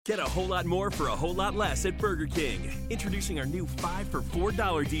Get a whole lot more for a whole lot less at Burger King. Introducing our new 5 for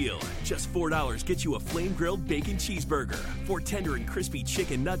 $4 deal. Just $4 gets you a flame-grilled bacon cheeseburger, 4 tender and crispy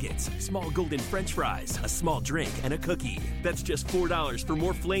chicken nuggets, small golden french fries, a small drink, and a cookie. That's just $4 for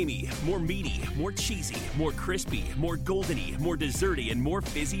more flamey, more meaty, more cheesy, more crispy, more goldeny, more desserty, and more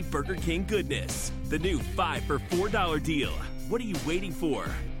fizzy Burger King goodness. The new 5 for $4 deal. What are you waiting for?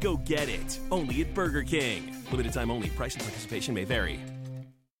 Go get it. Only at Burger King. Limited time only. Price and participation may vary.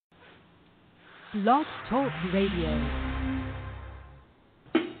 Blog Talk Radio.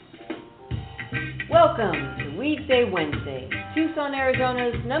 Welcome to Weedsday Wednesday, Tucson,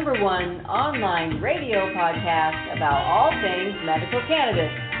 Arizona's #1 online radio podcast about all things medical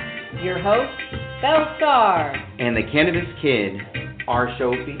cannabis. Your host, Belle Star. And the Cannabis Kid. Our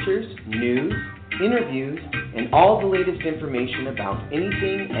show features news, interviews, and all the latest information about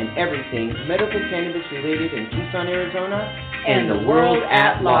anything and everything medical cannabis related in Tucson, Arizona, and the world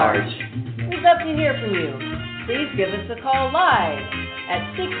at large. We'd love to hear from you. Please give us a call live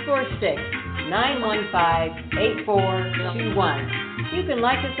at 646-915-8421. You can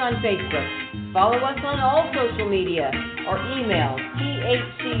like us on Facebook, follow us on all social media, or email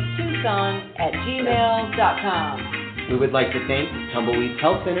thctucson@gmail.com. We would like to thank Tumbleweeds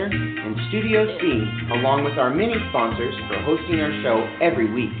Health Center and Studio C, along with our many sponsors, for hosting our show every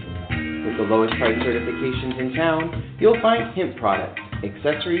week. With the lowest price certifications in town, you'll find hemp products,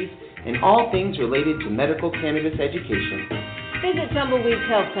 accessories, and all things related to medical cannabis education. Visit Tumbleweeds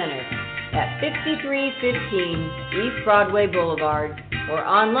Health Center at 5315 East Broadway Boulevard or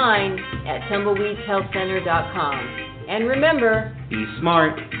online at tumbleweedshealthcenter.com. And remember, be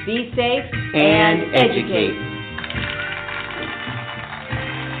smart, be safe, and educate.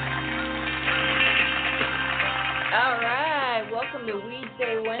 All right, welcome to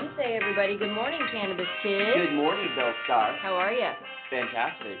Weedsday Wednesday, everybody. Good morning, Cannabis Kid. Good morning, Belle Star. How are you?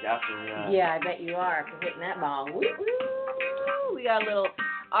 Fantastic. After yeah, I bet you are for hitting that bomb. Woo-hoo! We got a little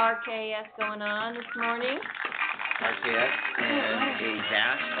RKS going on this morning. RKS and a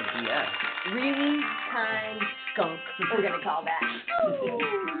dash of BS. Really kind skunk, we're going to call that. Ooh,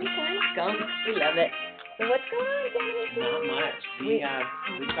 really kind skunk. We love it. So what's going on, Cannabis? Not much.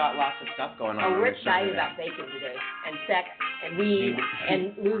 We've got lots of stuff going on. Oh, we're excited about bacon today, and sex, and weed,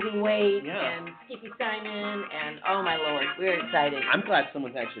 and losing weight, and Skippy Simon, and oh my Lord, we're excited. I'm glad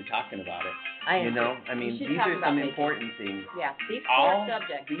someone's actually talking about it. I am. You know, I mean, these are some important things. Yeah, these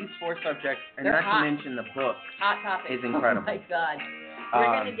four subjects, and they're not hot. to mention the book. Hot topic. Is incredible. Oh my God. We're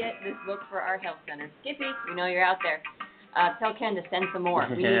going to get this book for our health center. Skippy, we know you're out there. Tell Ken to send some more.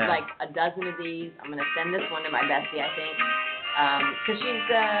 We need like a dozen of these. I'm going to send this one to my bestie, I think, because she's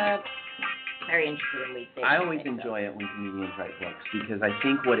very interested in Weedsday. I always enjoy it when comedians write books because I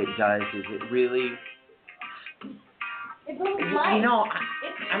think what it does is it really... It brings life. You know,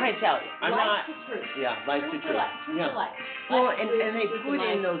 I'm going to tell you. Life's the truth. Yeah, life's the truth. Yeah. Life. Well, and they put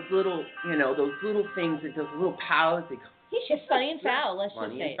in those little, those little things, that those little pals. He's just funny and foul, let's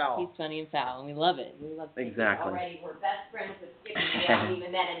just say. Foul. He's funny and foul, and we love it. We love Skippy. Exactly. Already, we're best friends with Skippy. We haven't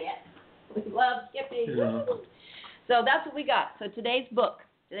even met him yet. We love Skippy. Yeah. So that's what we got. So today's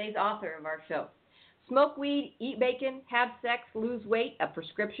author of our show, Smoke Weed, Eat Bacon, Have Sex, Lose Weight, A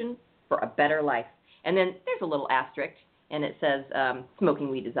Prescription for a Better Life. And then there's a little asterisk, and it says smoking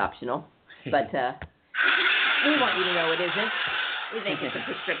weed is optional. But we want you to know it isn't. We think it's a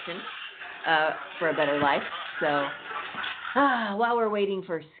prescription for a better life. So... while we're waiting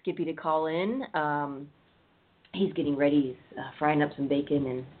for Skippy to call in, he's getting ready. He's frying up some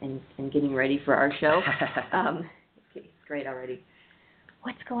bacon and getting ready for our show. It's great already.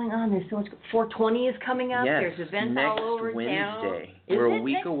 What's going on? There's so much. 420 is coming up. Yes, There's events all over Wednesday. town. We're a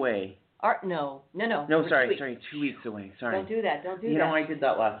week away. No, sorry, 2 weeks away. Sorry. Don't do that. You know, I did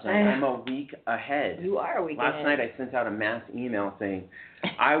that last night. I'm a week ahead. You are a week ahead. Last night I sent out a mass email saying,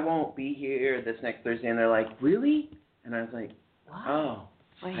 I won't be here this next Thursday. And they're like, really? And I was like, wow.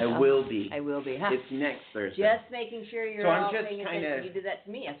 I will be. I will be. Huh? It's next Thursday. Just making sure you're all paying attention. You did that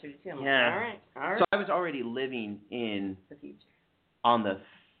to me yesterday, too. Yeah. All right. So I was already living in the future. On the,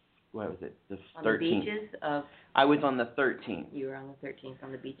 what was it, the 13th. On the beaches of... I was on the 13th. You were on the 13th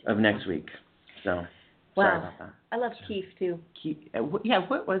on the beaches. Of next week. So, sorry about that. I love Keef, too.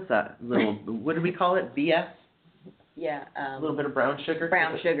 What was that little, what did we call it, BS? Yeah. A little bit of brown sugar?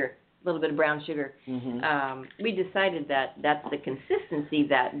 Brown sugar. A little bit of brown sugar. Mm-hmm. We decided that that's the consistency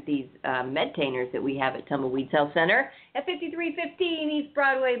that these medtainers that we have at Tumbleweeds Health Center at 5315 East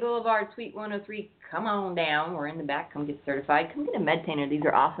Broadway Boulevard, Suite 103. Come on down. We're in the back. Come get certified. Come get a medtainer. These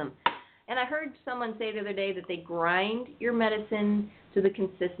are awesome. And I heard someone say the other day that they grind your medicine to the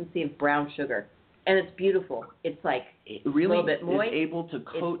consistency of brown sugar. And it's beautiful. It's like it really a little bit moist. Is able to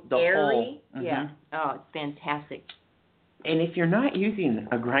coat it's the airy. whole. Mm-hmm. Yeah. Oh, it's fantastic. And if you're not using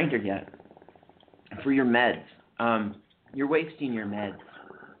a grinder yet for your meds, you're wasting your meds.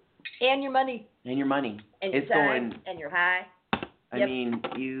 And your money. And your money. And your it's time. going. And your high. I mean,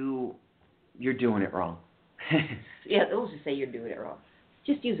 you're doing it wrong. Yeah, we'll just say you're doing it wrong.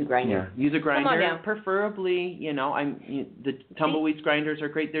 Just use a grinder. Yeah, use a grinder. Come on down. Preferably, the tumbleweeds grinders are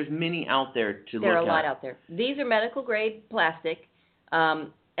great. There's many out there to look at. There are a lot out there. These are medical grade plastic, and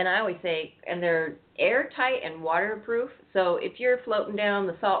I always say, and they're airtight and waterproof. So if you're floating down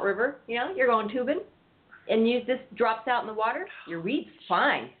the Salt River, you're going tubing, and this drops out in the water, your weed's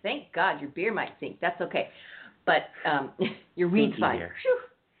fine. Thank God, your beer might sink. That's okay, but your weed's fine. Whew.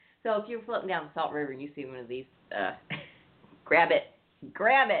 So if you're floating down the Salt River and you see one of these, grab it.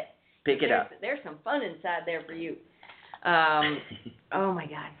 Pick it up. There's some fun inside there for you. Oh my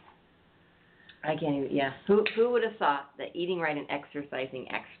God. I can't even. Yeah. Who would have thought that eating right and exercising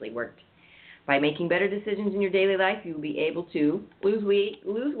actually worked? By making better decisions in your daily life, you will be able to lose weight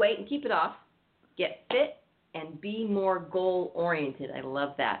and keep it off, get fit, and be more goal oriented. I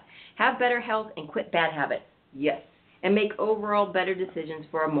love that. Have better health and quit bad habits. Yes. And make overall better decisions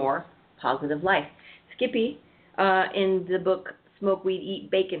for a more positive life. Skippy, in the book Smoke Weed,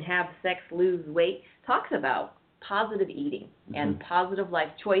 Eat Bacon, Have Sex, Lose Weight, talks about positive eating and positive life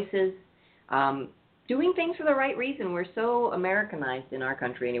choices, doing things for the right reason. We're so Americanized in our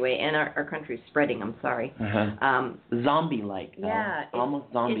country anyway, and our country's spreading, I'm sorry. Zombie-like. Yeah.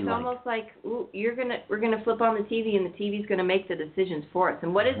 Almost zombie-like. It's almost like, we're going to flip on the TV, and the TV's going to make the decisions for us.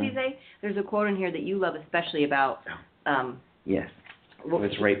 And what does he say? There's a quote in here that you love especially about... yes.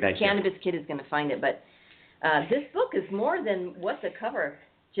 It's right back Cannabis Kid is going to find it, but this book is more than what the cover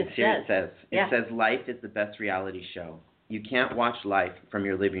just says. It says life is the best reality show. You can't watch life from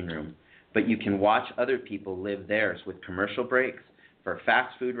your living room, but you can watch other people live theirs with commercial breaks for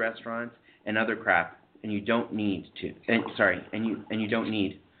fast food restaurants and other crap, and you don't need to. And you don't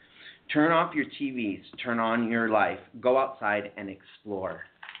need. Turn off your TVs, turn on your life, go outside and explore.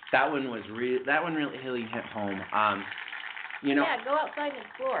 That one really hit home. Yeah, go outside and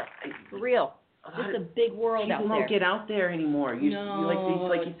explore. For real. It's a big world out there. People don't get out there anymore.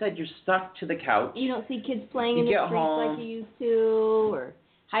 Like you said, you're stuck to the couch. You don't see kids playing in the streets like you used to, or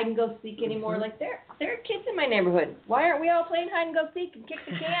hide and go seek anymore. Like there are kids in my neighborhood. Why aren't we all playing hide and go seek and kick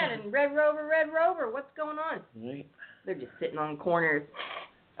the can and Red Rover? What's going on? Right. They're just sitting on corners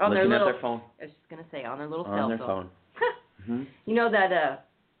looking at their phone. I was just gonna say on their little cell phone. On their phone. You know that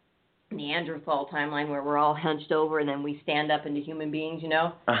Neanderthal timeline where we're all hunched over and then we stand up into human beings,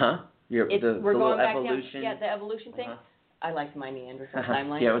 We're going back evolution. down. Yeah, the evolution thing. I like my Neanderthal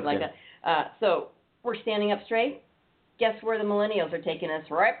timeline. Yeah, it was good. So we're standing up straight. Guess where the millennials are taking us?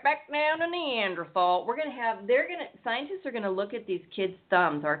 Right back down to Neanderthal. Scientists are gonna look at these kids'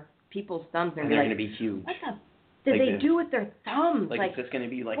 thumbs, our people's thumbs, and they're be gonna be huge. What the did they do with their thumbs? Like, is this gonna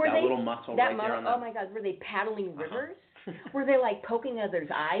be like that little muscle right there on the... Oh my God, were they paddling rivers? Were they like poking others'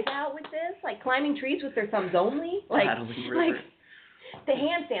 eyes out with this? Like climbing trees with their thumbs only? Like the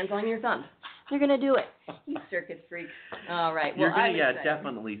handstands on your thumbs. You're going to do it. You circus freaks. All right. You're going to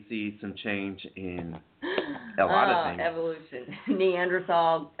definitely see some change in a lot of things. Evolution.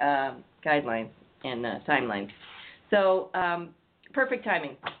 Neanderthal guidelines and timelines. So perfect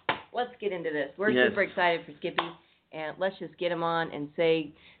timing. Let's get into this. We're super excited for Skippy. And let's just get him on and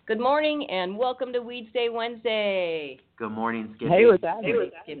say good morning and welcome to Weedsday Wednesday. Good morning, Skippy. Hey, what's that? Hey,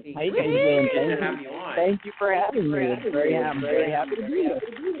 Skippy. How you guys doing? Good to have you on. Thank you for having me. I'm very happy to be here.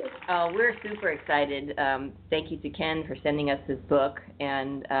 We're super excited. Thank you to Ken for sending us his book.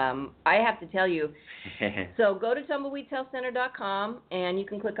 And I have to tell you, so go to tumbleweedshealthcenter.com and you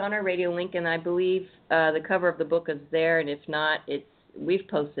can click on our radio link. And I believe the cover of the book is there. And if not, we've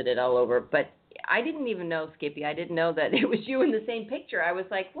posted it all over. But I didn't even know, Skippy. I didn't know that it was you in the same picture. I was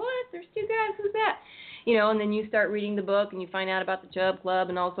like, what? There's two guys. Who's that? And then you start reading the book and you find out about the Chubb Club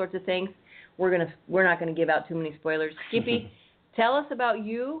and all sorts of things. We're not gonna give out too many spoilers. Skippy, tell us about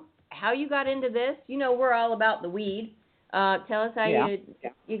you, how you got into this. We're all about the weed. Tell us how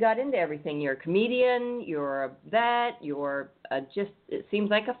you got into everything. You're a comedian. You're a vet. You're it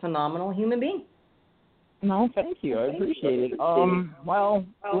seems like a phenomenal human being. No, thank you. I appreciate it. Well,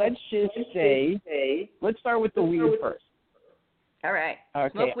 let's just say, let's start with the weed first. All right.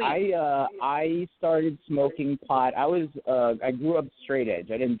 Okay. I started smoking pot. I grew up straight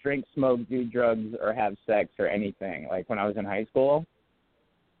edge. I didn't drink, smoke, do drugs, or have sex or anything. Like when I was in high school.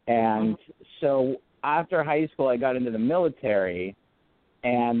 And so after high school, I got into the military,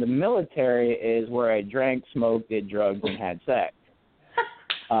 and the military is where I drank, smoked, did drugs, and had sex.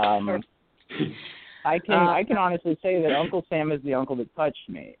 I can honestly say that Uncle Sam is the uncle that touched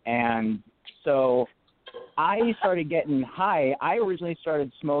me. And so I started getting high. I originally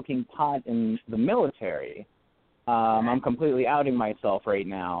started smoking pot in the military. I'm completely outing myself right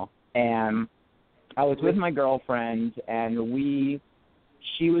now. And I was with my girlfriend, and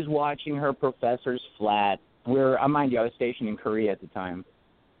she was watching her professor's flat. Mind you, I was stationed in Korea at the time.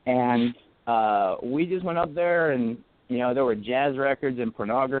 And we just went up there, and, you know, there were jazz records and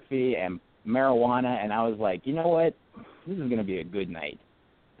pornography and marijuana, and I was like, you know what? This is going to be a good night.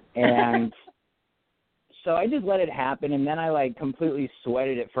 And so I just let it happen, and then I, like, completely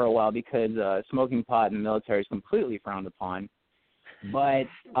sweated it for a while because smoking pot in the military is completely frowned upon. But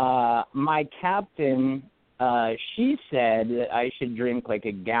my captain, she said that I should drink, like,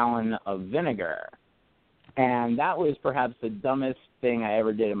 a gallon of vinegar. And that was perhaps the dumbest thing I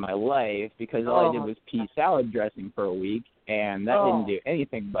ever did in my life because all I did was pea salad dressing for a week, and that didn't do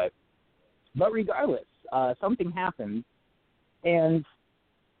anything. But regardless, something happened, and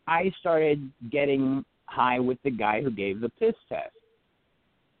I started getting high with the guy who gave the piss test.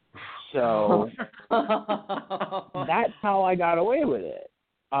 So that's how I got away with it.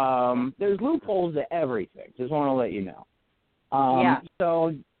 There's loopholes to everything. Just want to let you know.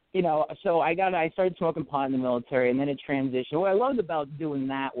 So, you know, I started smoking pot in the military, and then it transitioned. What I loved about doing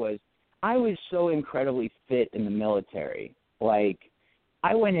that was I was so incredibly fit in the military. Like,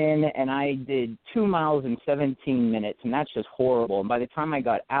 I went in and I did 2 miles in 17 minutes, and that's just horrible. And by the time I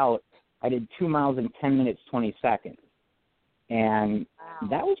got out, I did 2 miles in 10 minutes, 20 seconds. And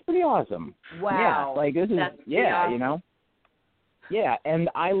that was pretty awesome. Wow. Yeah, like this is, awesome. You know. Yeah, and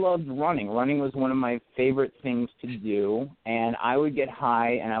I loved running. Running was one of my favorite things to do, and I would get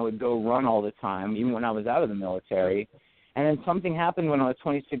high and I would go run all the time, even when I was out of the military. And then something happened when I was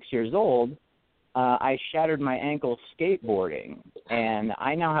 26 years old. I shattered my ankle skateboarding, and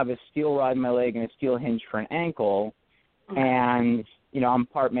I now have a steel rod in my leg and a steel hinge for an ankle. And, you know, I'm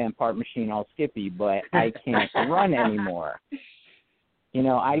part man, part machine, all Skippy, but I can't run anymore. You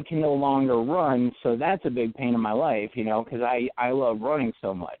know, I can no longer run, so that's a big pain in my life, you know, because I love running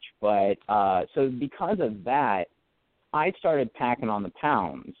so much. But so because of that, I started packing on the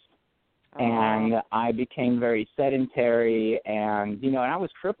pounds, and I became very sedentary, and, you know, and I was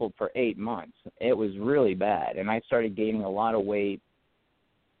crippled for 8 months. It was really bad, and I started gaining a lot of weight.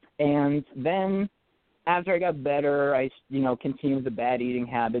 And then after I got better, I, you know, continued with the bad eating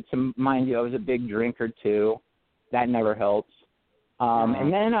habits. And mind you, I was a big drinker, too. That never helps.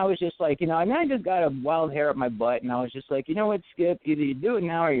 And then I was just like, you know, and then I just got a wild hair up my butt, and I was just like, you know what, Skip, either you do it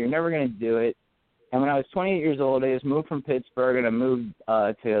now or you're never going to do it. And when I was 28 years old, I just moved from Pittsburgh, and I moved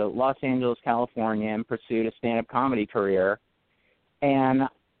to Los Angeles, California, and pursued a stand-up comedy career. And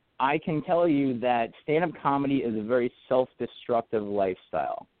I can tell you that stand-up comedy is a very self-destructive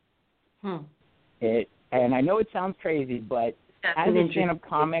lifestyle. And I know it sounds crazy, but as a stand-up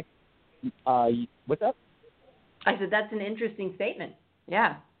comic, what's up? I said that's an interesting statement.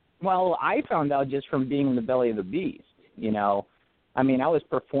 Yeah. Well, I found out just from being in the belly of the beast, you know. I mean, I was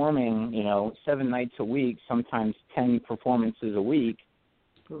performing, you know, 7 nights a week, sometimes 10 performances a week.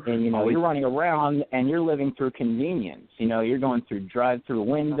 And, you know, you're running around and you're living through convenience. You know, you're going through drive-through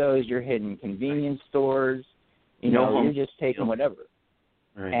windows, you're hitting convenience stores, you know, you're just taking whatever.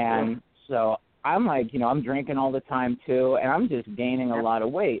 Right. And so I'm like, you know, I'm drinking all the time, too, and I'm just gaining a lot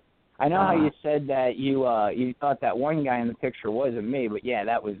of weight. I know how you said that you thought that one guy in the picture wasn't me, but, yeah,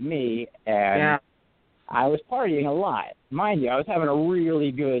 that was me, and I was partying a lot. Mind you, I was having a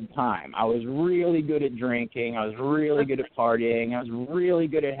really good time. I was really good at drinking. I was really good at partying. I was really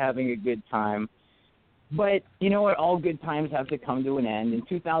good at having a good time. But you know what? All good times have to come to an end. In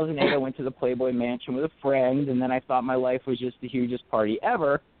 2008, I went to the Playboy Mansion with a friend, and then I thought my life was just the hugest party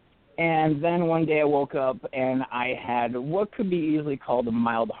ever. And then one day I woke up and I had what could be easily called a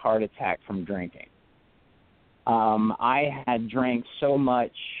mild heart attack from drinking. I had drank so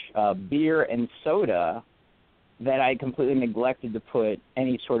much beer and soda that I completely neglected to put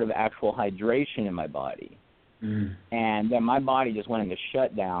any sort of actual hydration in my body. And then my body just went into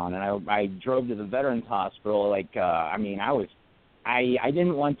shutdown, and I drove to the Veterans Hospital. Like, I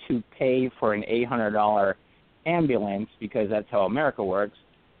didn't want to pay for an $800 ambulance because that's how America works.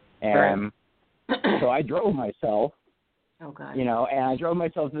 And so I drove myself, you know, and I drove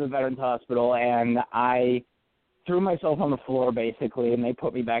myself to the Veterans Hospital, and I threw myself on the floor, basically, and they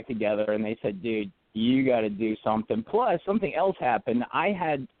put me back together, and they said, dude, you got to do something. Plus, something else happened. I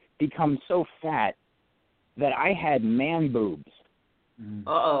had become so fat that I had man boobs.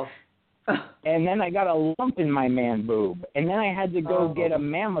 And then I got a lump in my man boob, and then I had to go get a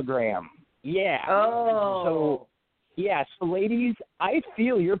mammogram. Yeah. So ladies, I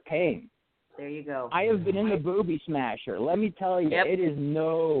feel your pain. There you go. I have been in the booby smasher. Let me tell you, It is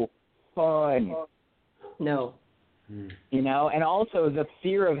no fun. No. You know, and also the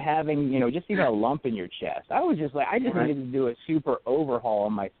fear of having, you know, just even a lump in your chest. I was just like, I just needed to do a super overhaul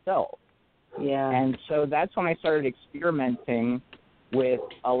on myself. Yeah. And so that's when I started experimenting with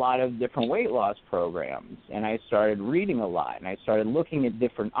a lot of different weight loss programs. And I started reading a lot, and I started looking at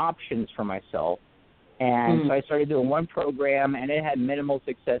different options for myself. And so I started doing one program, and it had minimal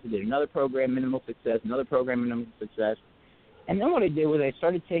success. I did another program, minimal success, another program, minimal success. And then what I did was I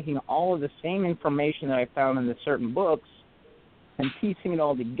started taking all of the same information that I found in the certain books and piecing it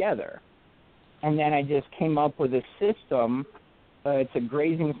all together. And then I just came up with a system. It's a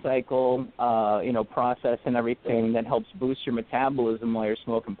grazing cycle, process and everything that helps boost your metabolism while you're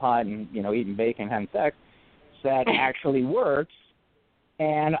smoking pot and, you know, eating bacon, having sex. That actually works.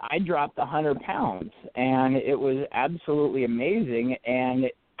 And I dropped 100 pounds, and it was absolutely amazing. And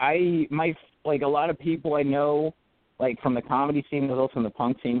like a lot of people I know, like from the comedy scene, was also in the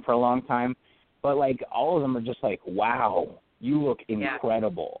punk scene for a long time, but like all of them are just like, wow, you look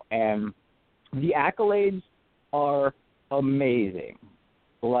incredible. And the accolades are amazing.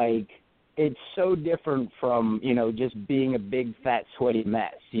 Like, it's so different from, you know, just being a big, fat, sweaty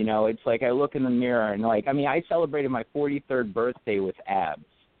mess. You know, it's like I look in the mirror and, like, I mean, I celebrated my 43rd birthday with abs.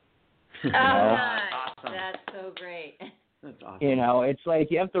 You know? Awesome. That's so great. That's awesome. You know, it's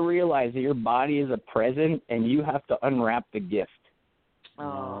like you have to realize that your body is a present and you have to unwrap the gift.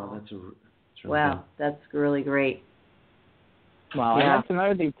 Oh, that's really wow, cool. that's really great. Well, and that's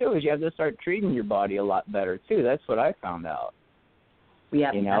another thing, too, is you have to start treating your body a lot better, too. That's what I found out.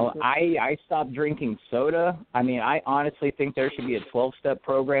 Yeah, you know, I stopped drinking soda. I mean, I honestly think there should be a 12-step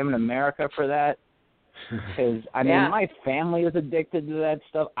program in America for that. Because, I mean, my family was addicted to that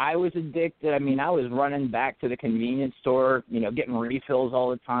stuff. I was addicted. I mean, I was running back to the convenience store, you know, getting refills all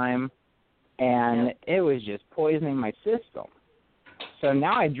the time. And it was just poisoning my system. So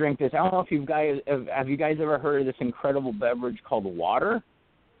now I drink this. I don't know if you guys have you guys ever heard of this incredible beverage called water?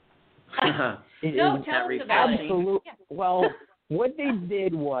 No, tell us about it. Yeah. Well, what they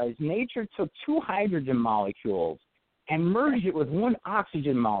did was nature took 2 hydrogen molecules and merged it with 1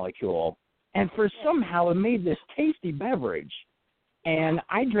 oxygen molecule, and somehow it made this tasty beverage. And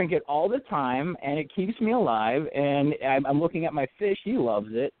I drink it all the time, and it keeps me alive. And I'm looking at my fish; he loves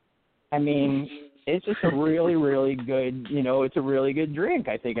it. I mean, it's just a really, really good, you know, it's a really good drink.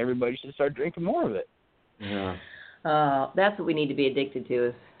 I think everybody should start drinking more of it. Yeah. That's what we need to be addicted to,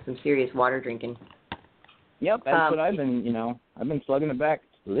 is some serious water drinking. Yep, that's what I've been, you know, I've been slugging it back.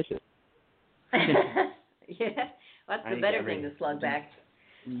 It's delicious. That's the better thing to slug back.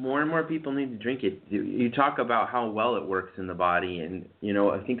 More and more people need to drink it. You talk about how well it works in the body, and, you know,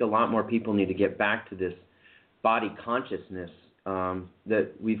 I think a lot more people need to get back to this body consciousness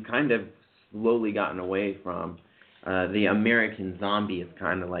that we've kind of slowly gotten away from. The American zombie is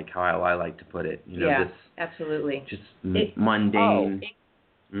kind of like how I like to put it. You know, this absolutely. Just mundane.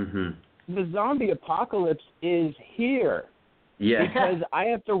 The zombie apocalypse is here. Yeah. Because I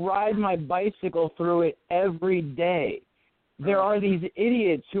have to ride my bicycle through it every day. There are these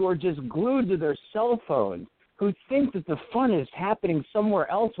idiots who are just glued to their cell phones who think that the fun is happening somewhere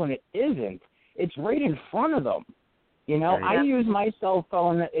else when it isn't. It's right in front of them. You know, I use my cell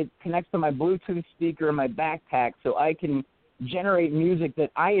phone. It connects to my Bluetooth speaker in my backpack so I can generate music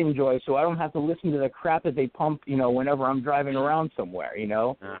that I enjoy so I don't have to listen to the crap that they pump, you know, whenever I'm driving around somewhere, you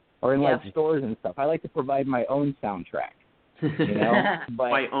know, or in like stores and stuff. I like to provide my own soundtrack, you know.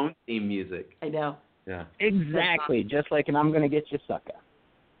 But my own theme music. I know. Yeah. Exactly, just like, and I'm going to get you, sucker.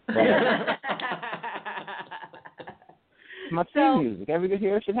 My theme music. Every good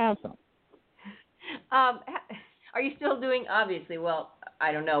hero should have some. Are you still doing, obviously, well,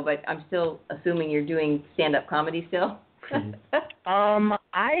 I don't know, but I'm still assuming you're doing stand-up comedy still?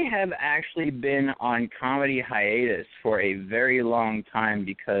 I have actually been on comedy hiatus for a very long time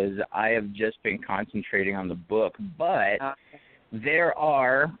because I have just been concentrating on the book. But there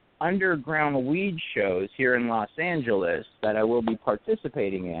are underground weed shows here in Los Angeles that I will be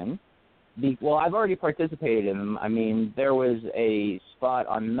participating in. Well, I've already participated in them. I mean, there was a spot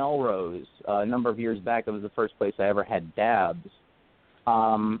on Melrose a number of years back. It was the first place I ever had dabs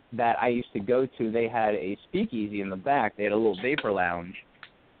that I used to go to. They had a speakeasy in the back. They had a little vapor lounge,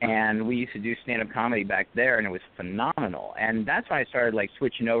 and we used to do stand-up comedy back there, and it was phenomenal. And that's when I started, like,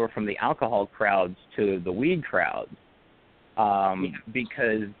 switching over from the alcohol crowds to the weed crowds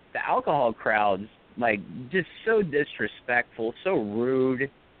because the alcohol crowds, like, just so disrespectful, so rude.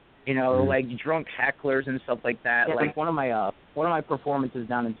 You know, like drunk hecklers and stuff like that. Like one of my performances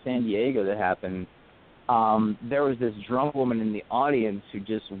down in San Diego that happened, there was this drunk woman in the audience who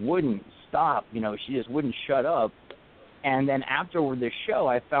just wouldn't stop. She just wouldn't shut up. And then after the show,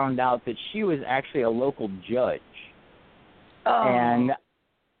 I found out that she was actually a local judge. Oh. And,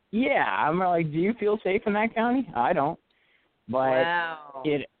 yeah, I'm like, do you feel safe in that county? I don't. But, wow.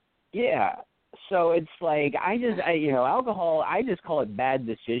 Yeah. So it's like, alcohol, I just call it bad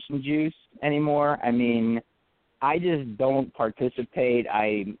decision juice anymore. I mean, I just don't participate.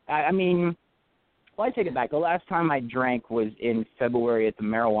 I take it back. The last time I drank was in February at the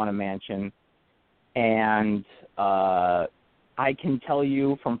Marijuana Mansion, and I can tell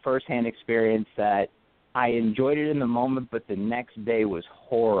you from firsthand experience that I enjoyed it in the moment, but the next day was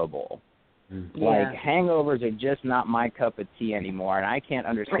horrible. Yeah. Like, hangovers are just not my cup of tea anymore, and I can't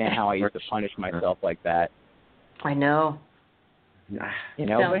understand how I used to punish myself like that. I know. But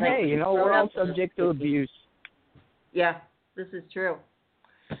hey, we're all subject to abuse. Yeah, this is true.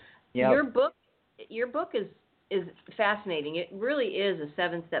 Yep. Your book is fascinating. It really is a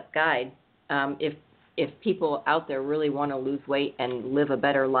 7-step guide. If people out there really want to lose weight and live a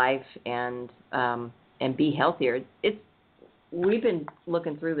better life and be healthier, we've been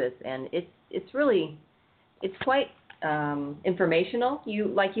looking through this, and it's quite informational.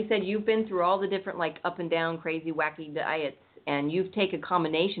 Like you said, you've been through all the different up and down, crazy, wacky diets, and you've taken a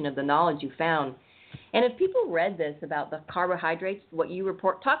combination of the knowledge you found. And if people read this about the carbohydrates, what you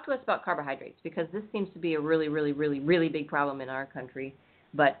report, talk to us about carbohydrates, because this seems to be a really, really, really, really big problem in our country.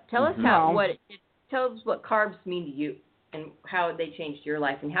 But tell us tell us what carbs mean to you and how they changed your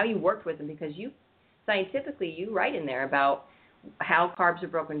life and how you worked with them, because scientifically you write in there about how carbs are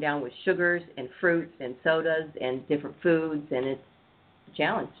broken down with sugars and fruits and sodas and different foods, and it's a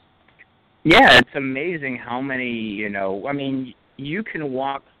challenge. Yeah, it's amazing how many, you can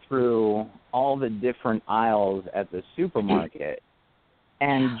walk through all the different aisles at the supermarket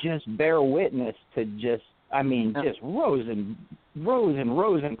and just bear witness to just rows and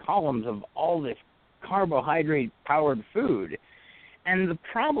rows and columns of all this carbohydrate-powered food. And the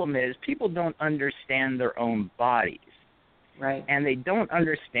problem is people don't understand their own bodies. Right. And they don't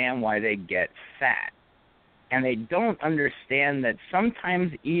understand why they get fat. And they don't understand that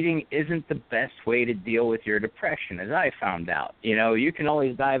sometimes eating isn't the best way to deal with your depression, as I found out. You can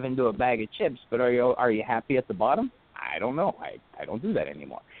always dive into a bag of chips, but are you happy at the bottom? I don't know. I don't do that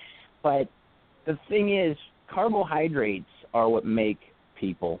anymore. But the thing is, carbohydrates are what make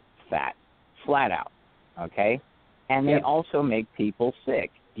people fat, flat out, okay? And they also make people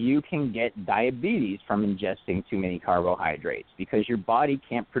sick. You can get diabetes from ingesting too many carbohydrates because your body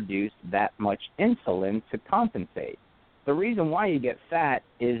can't produce that much insulin to compensate. The reason why you get fat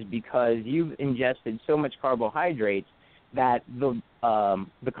is because you've ingested so much carbohydrates that the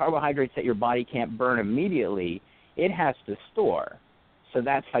carbohydrates that your body can't burn immediately, it has to store. So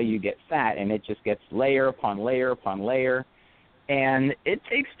that's how you get fat, and it just gets layer upon layer upon layer. And it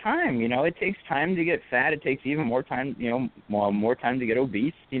takes time, it takes time to get fat. It takes even more time, more time to get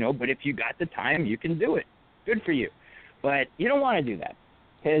obese, but if you got the time, you can do it. Good for you. But you don't want to do that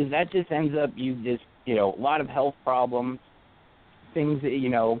because that just ends up a lot of health problems, things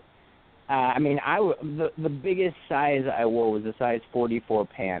that, the biggest size I wore was a size 44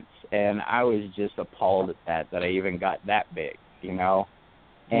 pants, and I was just appalled at that I even got that big,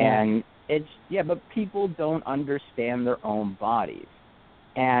 And but people don't understand their own bodies.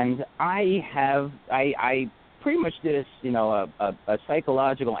 And I pretty much did a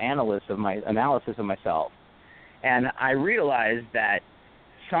psychological analysis of myself. And I realized that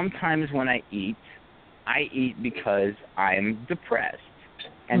sometimes when I eat because I'm depressed.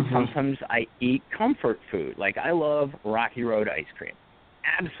 And sometimes I eat comfort food. Like I love Rocky Road ice cream.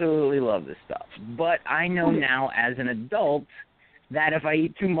 Absolutely love this stuff. But I know now as an adult that if I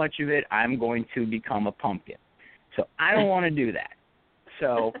eat too much of it, I'm going to become a pumpkin. So I don't want to do that.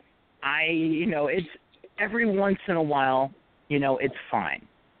 So it's every once in a while, it's fine.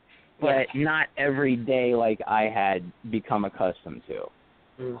 But not every day like I had become accustomed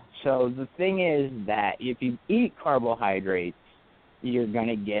to. So the thing is that if you eat carbohydrates, you're going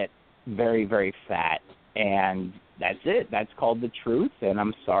to get very, very fat. And that's it. That's called the truth. And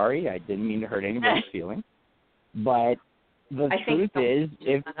I'm sorry. I didn't mean to hurt anybody's feelings. But the truth is,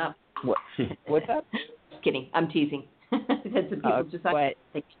 what's that? Just kidding. I'm teasing. People just they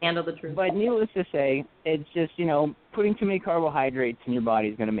can't handle the truth. But needless to say, it's just, putting too many carbohydrates in your body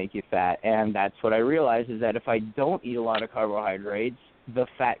is going to make you fat. And that's what I realized is that if I don't eat a lot of carbohydrates, the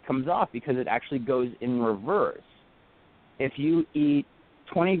fat comes off because it actually goes in reverse. If you eat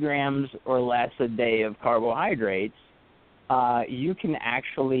 20 grams or less a day of carbohydrates, you can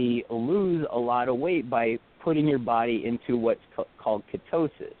actually lose a lot of weight by putting your body into what's called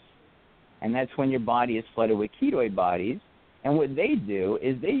ketosis. And that's when your body is flooded with ketoid bodies. And what they do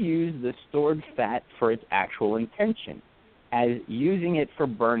is they use the stored fat for its actual intention, as using it for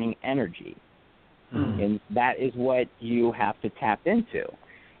burning energy. And that is what you have to tap into.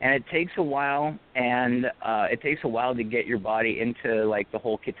 And it takes a while, and it takes a while to get your body into, like, the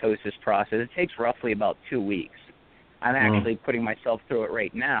whole ketosis process. It takes roughly about 2 weeks. I'm actually putting myself through it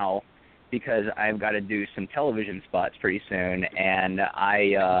right now because I've got to do some television spots pretty soon. And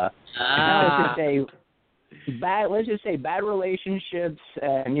let's just say bad relationships,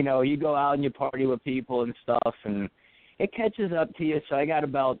 and, you know, you go out and you party with people and stuff, and it catches up to you. So I got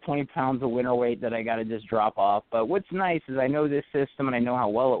about 20 pounds of winter weight that I got to just drop off. But what's nice is I know this system and I know how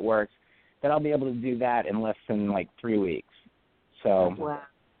well it works, that I'll be able to do that in less than, like, 3 weeks. So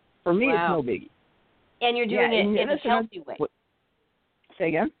for me, it's no biggie. And you're doing it in a healthy way. Say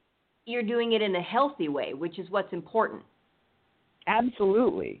again? You're doing it in a healthy way, which is what's important.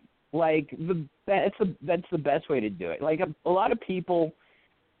 Absolutely. Like, that's the best way to do it. Like, a lot of people,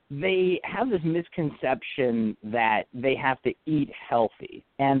 they have this misconception that they have to eat healthy,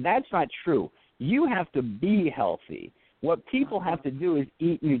 and that's not true. You have to be healthy. What people have to do is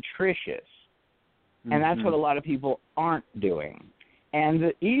eat nutritious, and that's what a lot of people aren't doing. And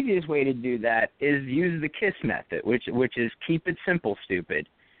the easiest way to do that is use the KISS method, which is keep it simple, stupid.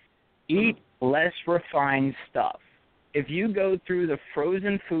 Eat less refined stuff. If you go through the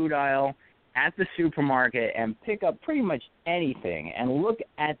frozen food aisle at the supermarket and pick up pretty much anything and look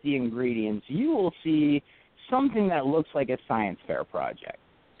at the ingredients, you will see something that looks like a science fair project.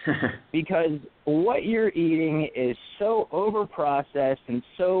 Because what you're eating is so over-processed and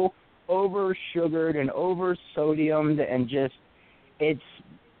so over-sugared and over-sodiumed, and just,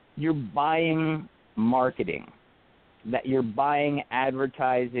 you're buying marketing, that you're buying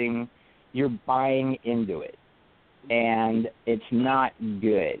advertising, you're buying into it. And it's not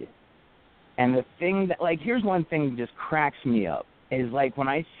good. And the thing that, like, here's one thing that just cracks me up, is, like, when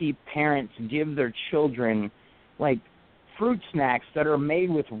I see parents give their children, like, fruit snacks that are made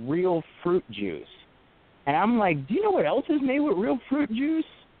with real fruit juice. And I'm like, do you know what else is made with real fruit juice?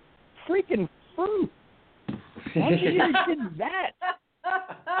 Freaking fruit. Why don't you give kids that?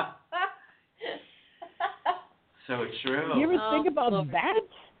 So true. You ever think about that?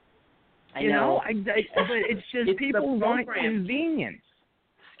 I know. But it's just it's people want convenience.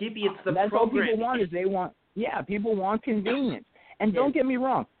 Skippy, it's the That's program. all people want, is people want convenience. And don't get me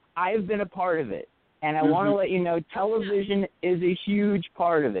wrong, I've been a part of it. And I want to let you know, television is a huge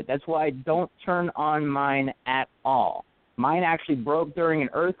part of it. That's why I don't turn on mine at all. Mine actually broke during an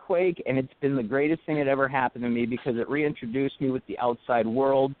earthquake, and it's been the greatest thing that ever happened to me because it reintroduced me with the outside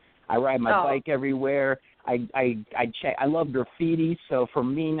world. I ride my bike everywhere. I love graffiti, so for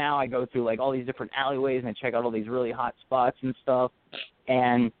me now, I go through, like, all these different alleyways and I check out all these really hot spots and stuff.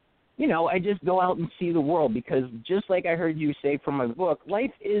 And, you know, I just go out and see the world because just like I heard you say from my book,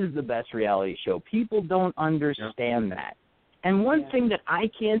 life is the best reality show. People don't understand that. And one thing that I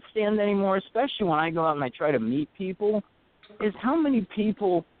can't stand anymore, especially when I go out and I try to meet people, is how many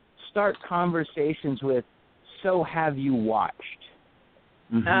people start conversations with, "So have you watched?"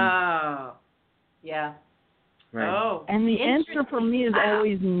 Oh, yeah. Right. Oh. And the answer for me is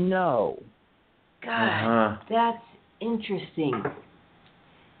always no. God, that's interesting.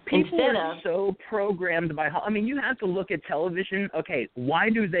 People are so programmed by, I mean, you have to look at television. Okay, why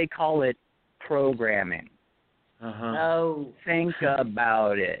do they call it programming? Oh. Think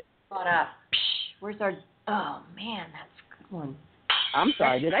about it. Hold up. Where's our, oh, man, that's a good one. I'm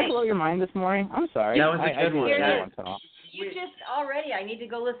sorry, did I blow your mind this morning? I'm sorry. That was a good one. You just already, I need to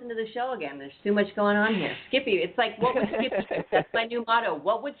go listen to the show again. There's too much going on here. Skippy, it's like, what would Skippy do? That's my new motto.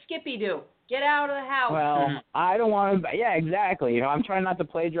 What would Skippy do? Get out of the house. Well, I don't want to, yeah, exactly. You know, I'm trying not to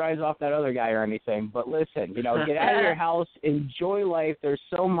plagiarize off that other guy or anything. But listen, you know, get out of your house, enjoy life. There's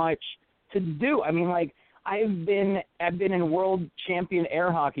so much to do. I mean, like, I've been in world champion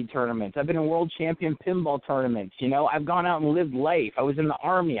air hockey tournaments. I've been in world champion pinball tournaments. You know, I've gone out and lived life. I was in the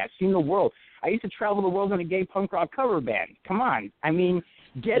Army. I've seen the world. I used to travel the world in a gay punk rock cover band. Come on. I mean,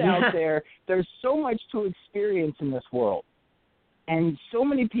 get out there. There's so much to experience in this world. And so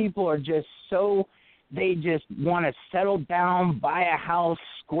many people are just they just want to settle down, buy a house,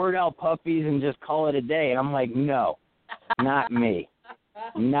 squirt out puppies, and just call it a day. And I'm like, no, not me.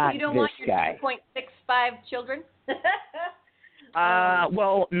 Not you don't this want your guy. 2.65 children?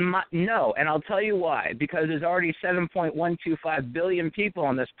 Well, no, and I'll tell you why. Because there's already 7.125 billion people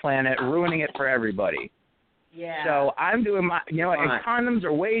on this planet ruining it for everybody. Yeah. So I'm doing my, you know, and condoms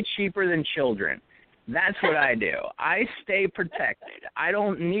are way cheaper than children. That's what I do. I stay protected. I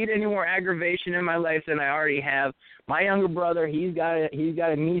don't need any more aggravation in my life than I already have. My younger brother, he's got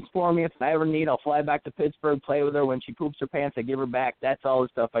a niece for me. If I ever need, I'll fly back to Pittsburgh, play with her. When she poops her pants, I give her back. That's all the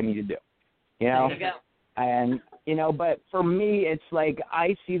stuff I need to do. You know? There you go. And, you know, but for me, it's like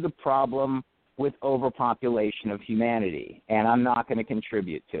I see the problem with overpopulation of humanity, and I'm not going to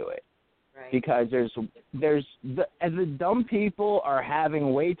contribute to it. Right. Because the dumb people are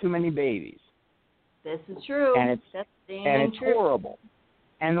having way too many babies. This is true. And it's true. horrible.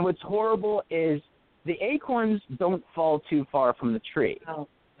 And what's horrible is the acorns don't fall too far from the tree. Oh.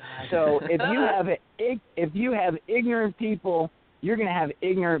 So if you have ignorant people, you're going to have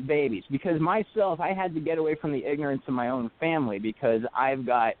ignorant babies. Because myself, I had to get away from the ignorance of my own family because I've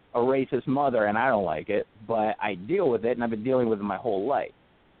got a racist mother and I don't like it, but I deal with it and I've been dealing with it my whole life.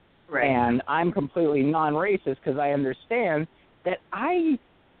 Right. And I'm completely non-racist because I understand that I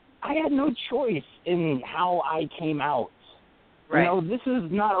had no choice in how I came out. Right. You know, this is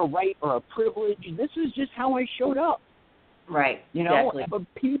not a right or a privilege. This is just how I showed up. Right. You know, exactly.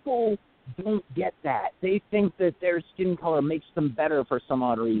 but people don't get that. They think that their skin color makes them better for some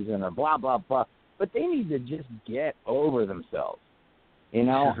odd reason or blah, blah, blah. But they need to just get over themselves. You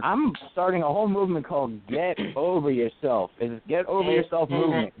know, I'm starting a whole movement called Get Over Yourself. It's Get Over Yourself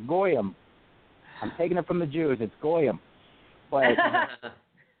movement. Goyim. I'm taking it from the Jews. It's Goyim. But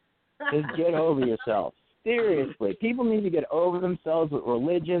just get over yourself. Seriously. People need to get over themselves with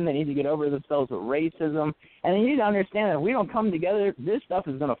religion. They need to get over themselves with racism. And they need to understand that if we don't come together, this stuff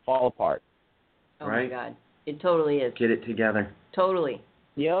is going to fall apart. Oh, right? my God. It totally is. Get it together. Totally.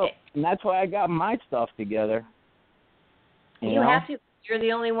 Yep. And that's why I got my stuff together. You know? have to. You're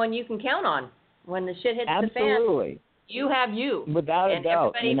the only one you can count on when the shit hits the fan. Absolutely. You have you. Without a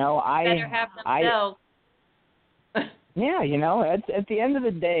doubt. You know, better have themselves. Yeah, you know, at the end of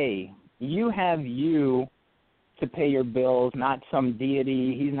the day, you have you to pay your bills, not some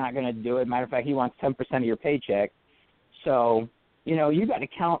deity. He's not going to do it. Matter of fact, he wants 10% of your paycheck. So, you know, you got to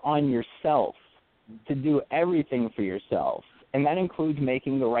count on yourself to do everything for yourself. And that includes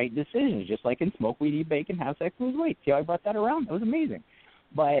making the right decisions, just like in smoke weed, eat bacon, have sex, lose weight. See how I brought that around? That was amazing.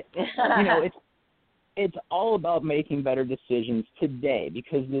 But, you know, it's all about making better decisions today,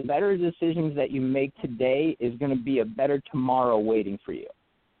 because the better decisions that you make today is going to be a better tomorrow waiting for you.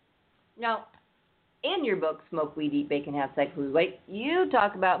 Now, in your book, Smoke Weed, Eat Bacon, Have Sex, Lose Weight, you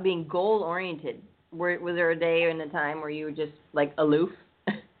talk about being goal-oriented. Was there a day and a time where you were just, like, aloof,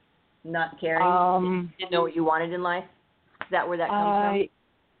 not caring, didn't know what you wanted in life? Is that where that comes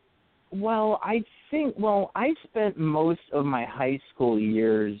from? Well, I spent most of my high school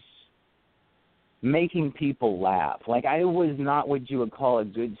years making people laugh. Like, I was not what you would call a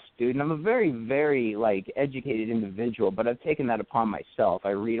good student. I'm a very, very, like, educated individual, but I've taken that upon myself.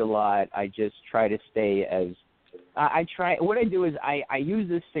 I read a lot. I just try to stay what I do is I use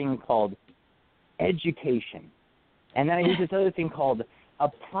this thing called education, and then I use this other thing called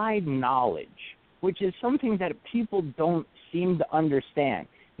applied knowledge, which is something that people don't seem to understand.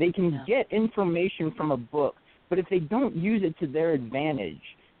 They can get information from a book, but if they don't use it to their advantage,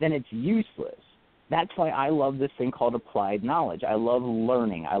 then it's useless. That's why I love this thing called applied knowledge. I love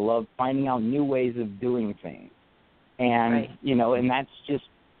learning. I love finding out new ways of doing things. And, you know, and that's just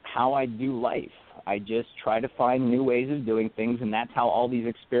how I do life. I just try to find new ways of doing things, and that's how all these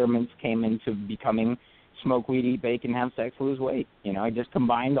experiments came into becoming smoke weed, eat bacon, have sex, lose weight. You know, I just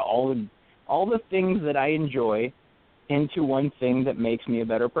combined all the things that I enjoy into one thing that makes me a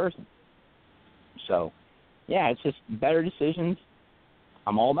better person. So, yeah, it's just better decisions.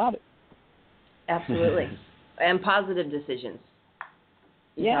 I'm all about it. Absolutely. And positive decisions.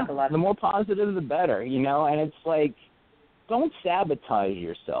 The more positive, the better, you know, and it's like, don't sabotage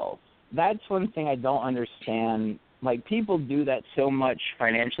yourself. That's one thing I don't understand. Like, people do that so much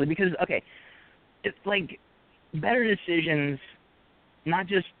financially because, okay, it's like better decisions, not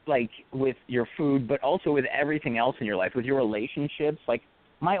just like with your food, but also with everything else in your life, with your relationships. Like,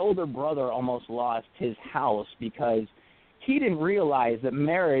 my older brother almost lost his house because he didn't realize that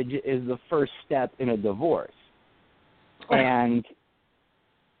marriage is the first step in a divorce. And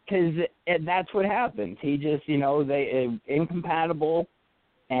because that's what happens. He just, you know, they incompatible,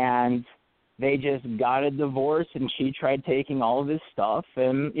 and they just got a divorce, and she tried taking all of his stuff,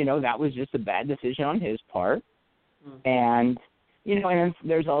 and, you know, that was just a bad decision on his part. And, you know, and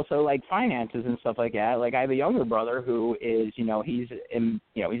there's also, like, finances and stuff like that. Like, I have a younger brother who is, you know, he's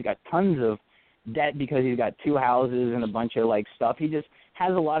got tons of debt because he's got 2 houses and a bunch of, like, stuff. He just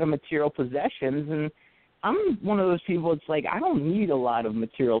has a lot of material possessions, and I'm one of those people, it's like, I don't need a lot of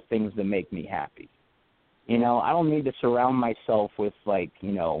material things to make me happy. You know, I don't need to surround myself with, like,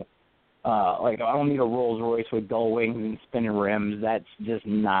 you know, Like, I don't need a Rolls Royce with gull wings and spinning rims. That's just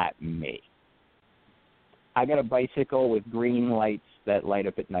not me. I got a bicycle with green lights that light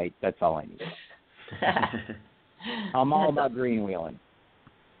up at night. That's all I need. I'm all about green wheeling.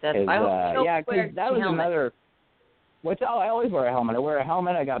 That's Cause that was helmet. another. I always wear a helmet. I wear a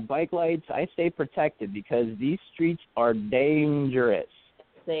helmet. I got bike lights. I stay protected because these streets are dangerous.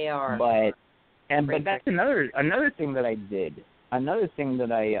 They are. But that's another thing that I did. Another thing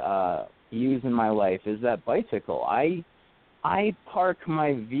that I use in my life is that bicycle. I park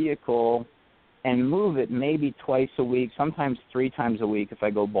my vehicle and move it maybe twice a week, sometimes 3 times a week if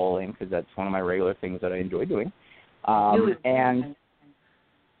I go bowling, because that's one of my regular things that I enjoy doing. And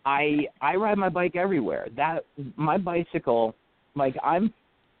I ride my bike everywhere. My bicycle, like, I'm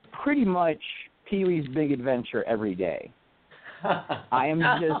pretty much Pee-wee's Big Adventure every day. I am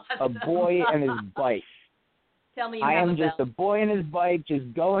just a boy and his bike. Tell me you I have am a just bell. a boy and his bike,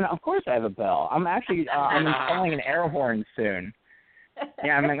 just going. Of course, I have a bell. I'm actually I'm installing an air horn soon.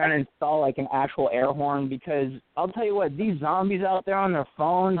 Yeah, I'm going to install like an actual air horn because I'll tell you what, these zombies out there on their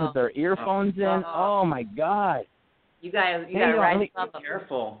phones with their earphones in. Oh my God! You got to ride be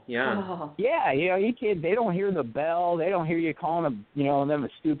careful. Yeah. Oh. Yeah, you kids, they don't hear the bell. They don't hear you calling them a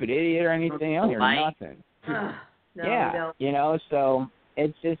stupid idiot or anything. They don't hear nothing. No, yeah, we don't. So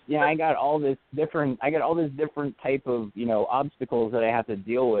it's just, I got all this different type of, obstacles that I have to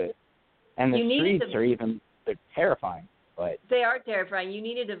deal with. And the streets they're terrifying. But they are terrifying. You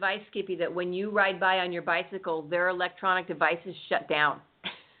need a device, Skippy, that when you ride by on your bicycle, their electronic devices shut down.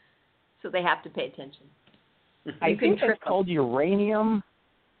 So they have to pay attention. I think it's called uranium.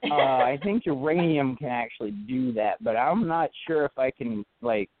 I think uranium can actually do that, but I'm not sure if I can,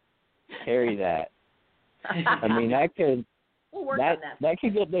 carry that. I mean, that could... We'll work on that. That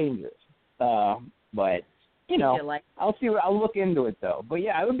could get dangerous. But I'll see. I'll look into it though. But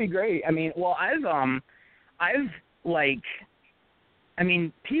yeah, it would be great. I mean, well,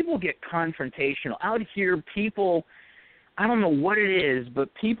 people get confrontational out here. People, I don't know what it is,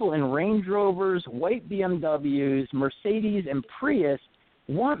 but people in Range Rovers, white BMWs, Mercedes, and Prius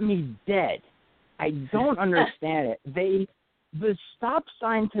want me dead. I don't understand it. The stop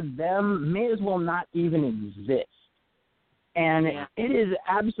sign to them may as well not even exist. And it is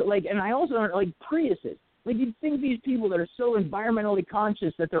absolutely, and I also don't like Priuses. Like, you'd think these people that are so environmentally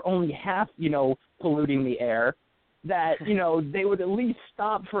conscious that they're only half, polluting the air, that, they would at least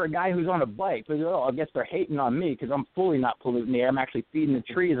stop for a guy who's on a bike. But, I guess they're hating on me because I'm fully not polluting the air. I'm actually feeding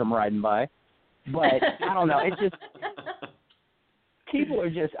the trees I'm riding by. But, I don't know. It's just, people are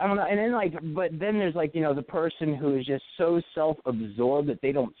just, I don't know. And then, but then there's, the person who is just so self-absorbed that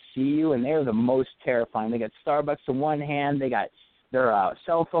they don't see you, and they're the most terrifying. They got Starbucks in one hand. They got their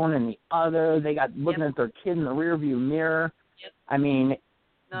cell phone in the other. They got looking at their kid in the rearview mirror. Yep. I mean,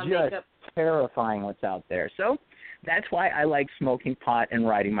 Makeup. Terrifying what's out there. So that's why I like smoking pot and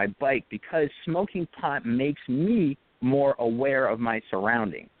riding my bike, because smoking pot makes me more aware of my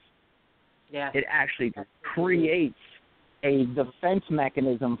surroundings. Yeah. It actually creates a defense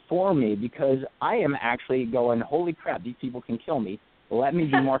mechanism for me, because I am actually going, holy crap, these people can kill me. Let me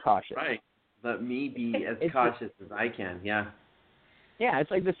be more cautious. Right. Let me be as cautious as I can. Yeah. Yeah,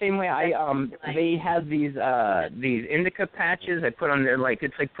 it's like the same way they have these indica patches I put on there,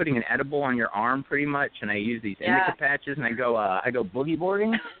 it's like putting an edible on your arm pretty much, and I use these indica patches, and I go boogie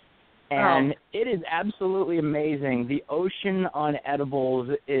boarding, and it is absolutely amazing. The ocean on edibles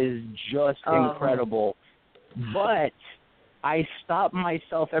is just incredible. But I stop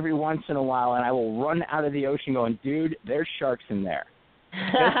myself every once in a while, and I will run out of the ocean going, dude, there's sharks in there.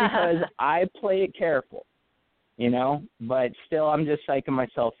 Just because I play it careful. But still, I'm just psyching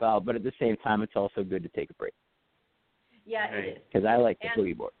myself out. But at the same time, it's also good to take a break. Yeah, it is. Because I like the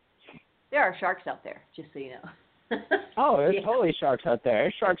boogie board. There are sharks out there, just so you know. There's totally sharks out there.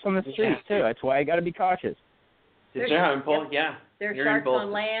 There's sharks on the streets, too. That's why I got to be cautious. There's sharks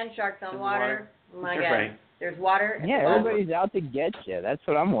on land, sharks on water. Oh, my God. Right. There's water. Yeah, everybody's out to get you. That's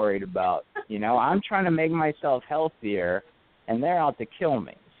what I'm worried about. I'm trying to make myself healthier, and they're out to kill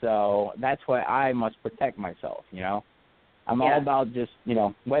me. So that's why I must protect myself, I'm all about just,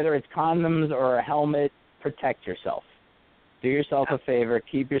 whether it's condoms or a helmet, protect yourself. Do yourself a favor.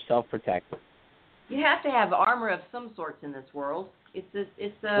 Keep yourself protected. You have to have armor of some sorts in this world. You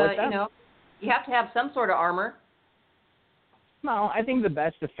have to have some sort of armor. No, I think the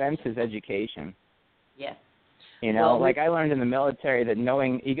best defense is education. Yes. I learned in the military that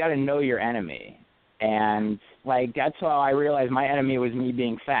you got to know your enemy. And, that's how I realized my enemy was me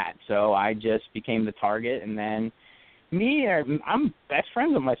being fat. So I just became the target. And then I'm best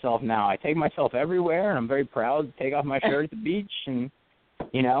friends with myself now. I take myself everywhere, and I'm very proud to take off my shirt at the beach. And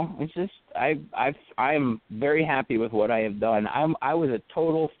You know, it's just I'm very happy with what I have done. I was a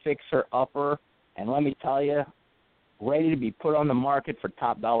total fixer-upper, and let me tell you, ready to be put on the market for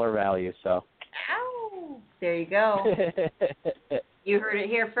top dollar value. So. Ow! There you go. You heard it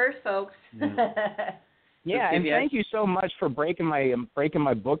here first, folks. Yeah, and thank you so much for breaking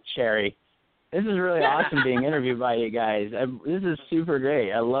my book cherry. This is really awesome being interviewed by you guys. This is super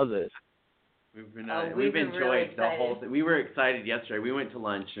great. I love this. We've enjoyed really the whole thing. We were excited yesterday. We went to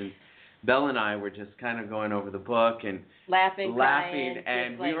lunch, and Belle and I were just kind of going over the book and laughing,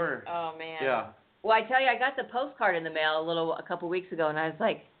 and we were. Oh man. Yeah. Well, I tell you, I got the postcard in the mail a couple weeks ago, and I was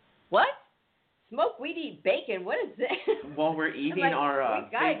like, "What? Smoke weed, eat bacon? What is this?" While we're eating our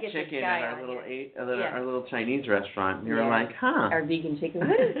baked chicken at our little Chinese restaurant, we were like, "Huh." Our vegan chicken.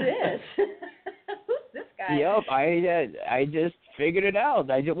 What is this? Who's this guy? Yep, I just figured it out.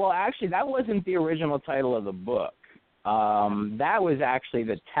 Well, actually, that wasn't the original title of the book. That was actually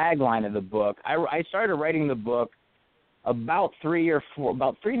the tagline of the book. I started writing the book about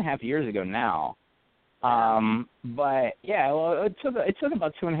 3.5 years ago now. But yeah, well, it took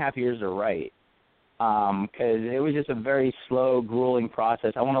about 2.5 years to write. Because it was just a very slow, grueling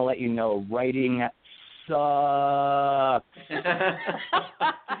process. I want to let you know, writing sucks.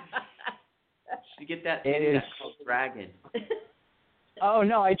 You get that thing that's called dragon. Oh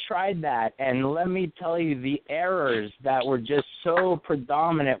no, I tried that, and let me tell you, the errors that were just so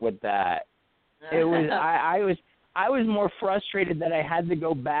predominant with that. It was I was more frustrated that I had to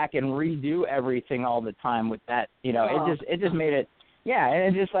go back and redo everything all the time with that. You know, it just made it. Yeah, and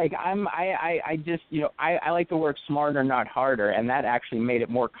it's just like I just I like to work smarter, not harder, and that actually made it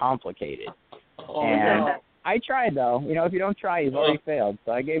more complicated. I tried though. You know, if you don't try, you've already failed.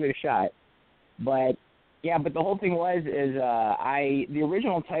 So I gave it a shot. But yeah, but the whole thing was the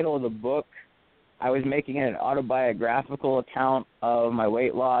original title of the book, I was making it an autobiographical account of my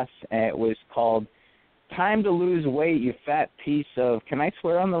weight loss, and it was called "Time to Lose Weight, You Fat Piece of." Can I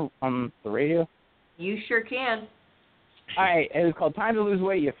swear on the radio? You sure can. All right, it was called "Time to Lose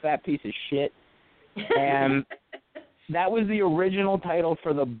Weight, You Fat Piece of Shit," and that was the original title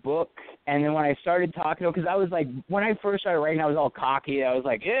for the book. And then when I started talking, because I was like, when I first started writing, I was all cocky. I was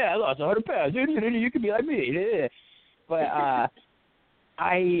like, "Yeah, I lost 100 pounds. You could be like me." But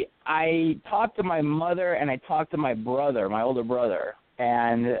I talked to my mother and I talked to my brother, my older brother,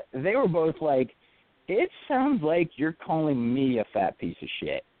 and they were both like, "It sounds like you're calling me a fat piece of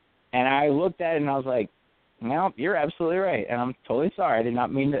shit." And I looked at it and I was like, "No, you're absolutely right, and I'm totally sorry. I did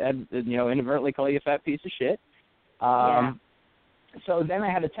not mean to, inadvertently call you a fat piece of shit." So then I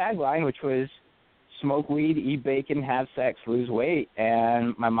had a tagline, which was "Smoke weed, eat bacon, have sex, lose weight."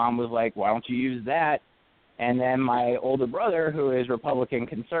 And my mom was like, "Why don't you use that?" And then my older brother, who is Republican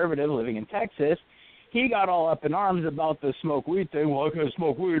conservative living in Texas, he got all up in arms about the smoke weed thing. "Well, I can't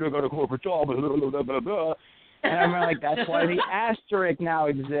smoke weed. I got a corporate job." Blah, blah, blah, blah, blah. And I'm like, that's why the asterisk now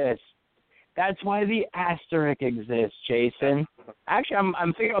exists. That's why the asterisk exists, Jason. Actually,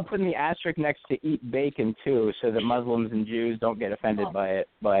 I'm thinking about putting the asterisk next to "eat bacon" too, so that Muslims and Jews don't get offended by it.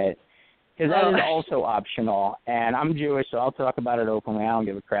 But because that is also optional, and I'm Jewish, so I'll talk about it openly. I don't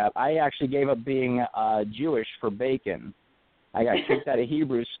give a crap. I actually gave up being Jewish for bacon. I got kicked out of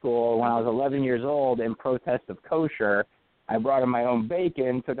Hebrew school when I was 11 years old in protest of kosher. I brought in my own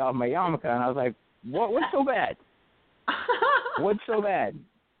bacon, took off my yarmulke, and I was like, "What's so bad? What's so bad?"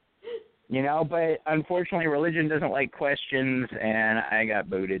 You know, but unfortunately religion doesn't like questions, and I got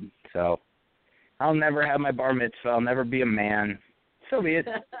booted. So I'll never have my bar mitzvah. I'll never be a man. So be it.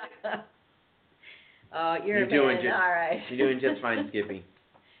 You're doing all right. You're doing just fine, Skippy.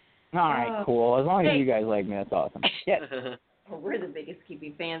 All right, cool. As long as you guys like me, that's awesome. Yeah. Well, we're the biggest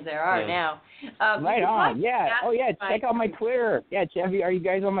Skippy fans there are now. Right on. Yeah. Oh, yeah. Check out my Twitter. Yeah, are you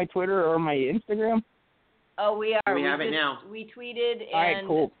guys on my Twitter or my Instagram? Oh, we are. We have it now. We tweeted, and all right,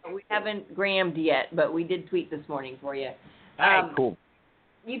 cool. We haven't grammed yet, but we did tweet this morning for you. All right, cool.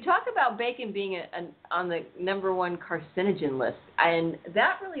 You talk about bacon being on the #1 carcinogen list, and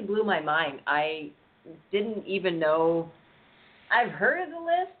that really blew my mind. I didn't even know. I've heard of the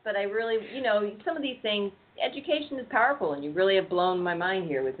list, but I really, some of these things, education is powerful, and you really have blown my mind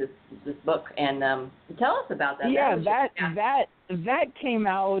here with this book. And tell us about that. Yeah, that came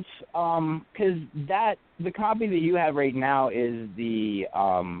out because the copy that you have right now is the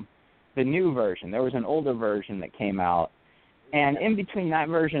new version. There was an older version that came out, and in between that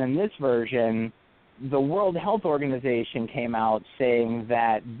version and this version, the World Health Organization came out saying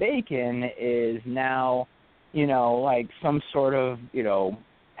that bacon is now, like some sort of,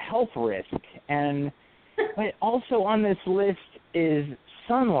 health risk. And but also on this list is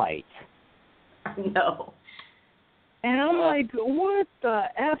sunlight. No. And I'm like, what the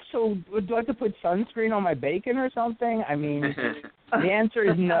F? So do I have to put sunscreen on my bacon or something? I mean, the answer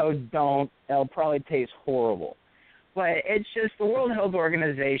is no, don't. It'll probably taste horrible. But it's just the World Health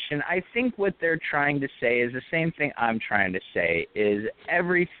Organization, I think what they're trying to say is the same thing I'm trying to say, is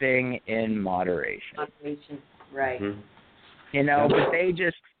everything in moderation. Moderation, right. Mm-hmm. You know, but they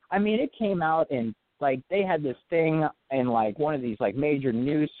just, I mean, it came out in, like, they had this thing in, like, one of these, like, major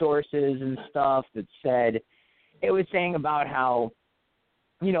news sources and stuff that said, it was saying about how,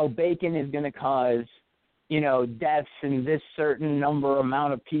 you know, bacon is going to cause, you know, deaths in this certain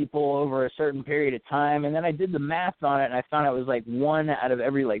amount of people over a certain period of time. And then I did the math on it, and I found it was like 1 out of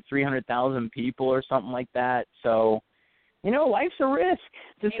every, like, 300,000 people or something like that. So, you know, life's a risk.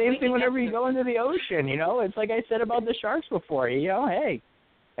 It's the same thing whenever you go into the ocean, you know. It's like I said about the sharks before. You know, hey,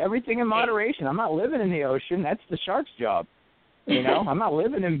 everything in moderation. I'm not living in the ocean. That's the shark's job. You know, I'm not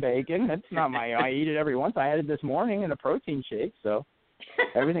living in bacon. That's not my. I eat it every once. I had it this morning in a protein shake, so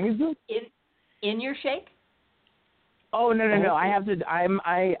everything is good. In your shake? Oh no! I have to.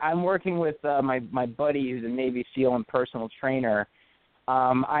 I'm working with my buddy who's a Navy SEAL and personal trainer.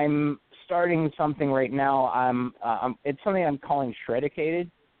 I'm starting something right now. It's something I'm calling Shreddicated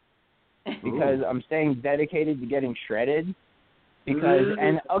because I'm staying dedicated to getting shredded. Because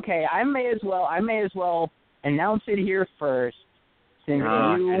okay, I may as well announce it here first. Since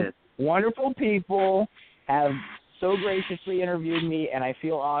you wonderful people have so graciously interviewed me, and I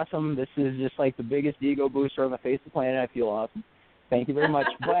feel awesome. This is just like the biggest ego booster on the face of the planet. I feel awesome. Thank you very much.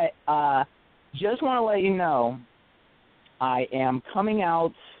 But just want to let you know, I am coming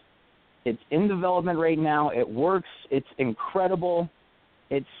out. It's in development right now. It works. It's incredible.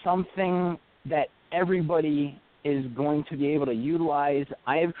 It's something that everybody is going to be able to utilize.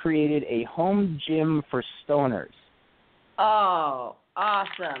 I have created a home gym for stoners. Oh,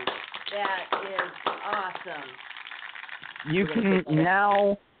 awesome. That is awesome. You can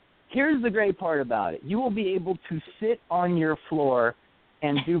now, here's the great part about it. You will be able to sit on your floor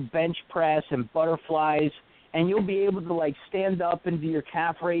and do bench press and butterflies, and you'll be able to, like, stand up and do your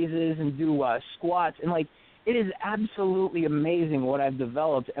calf raises and do squats. And, like, it is absolutely amazing what I've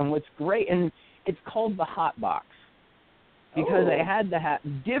developed. And what's great, and it's called the Hot Box because I had to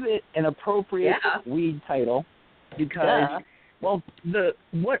give it an appropriate weed title because, well,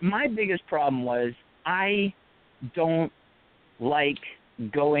 what my biggest problem was, I don't like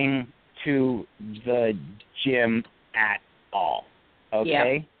going to the gym at all,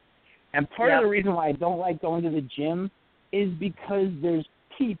 okay? Yep. And part of the reason why I don't like going to the gym is because there's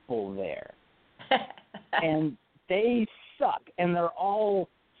people there. And they suck, and they're all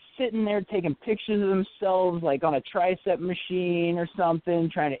sitting there taking pictures of themselves, like on a tricep machine or something,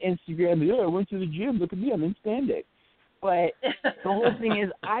 trying to Instagram, I went to the gym, look at me, I'm in spandex. But the whole thing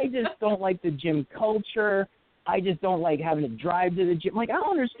is, I just don't like the gym culture. I just don't like having to drive to the gym. Like, I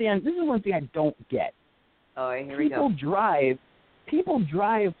don't understand. This is one thing I don't get. Oh, here we go. People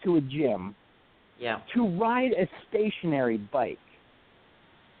drive to a gym to ride a stationary bike.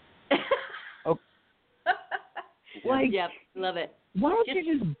 Like, yep, love it. Why don't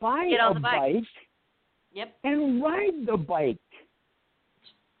you just buy a bike and ride the bike?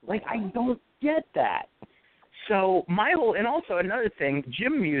 Like, I don't get that. So and also another thing,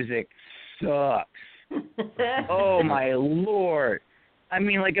 gym music sucks. Oh, my Lord. I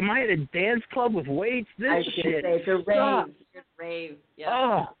mean, like, am I at a dance club with weights? This shit it's a rave. It's a rave. Yep.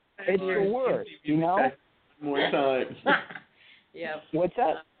 Oh, it's the worst, you know? One more time. What's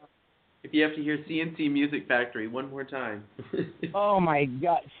that? If you have to hear CNC Music Factory one more time. Oh, my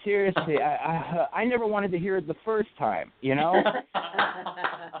God. Seriously, I never wanted to hear it the first time, you know?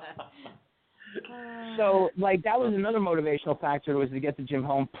 So, like, that was another motivational factor, was to get the gym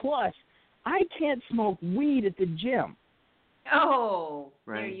home. Plus, I can't smoke weed at the gym. Oh,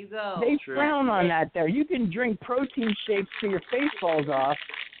 there you go. They frown on that there. You can drink protein shakes till your face falls off.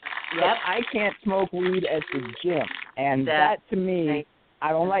 But I can't smoke weed at the gym. And that to me,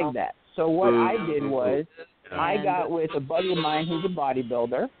 I don't like that. So what I did was I got with a buddy of mine who's a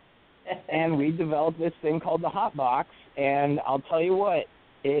bodybuilder, and we developed this thing called the Hot Box. And I'll tell you what,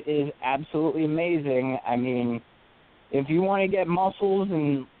 it is absolutely amazing. I mean, if you want to get muscles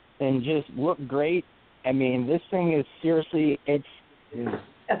and just look great, I mean, this thing is seriously, it's...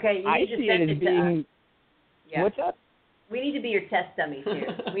 Okay, you need to send it to us. What's up? We need to be your test dummies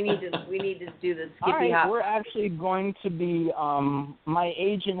here. We need to do the Skippy All right, Hop. we're actually going to be, my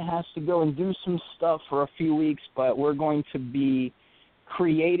agent has to go and do some stuff for a few weeks, but we're going to be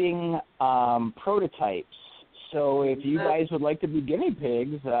creating prototypes. So if you guys would like to be guinea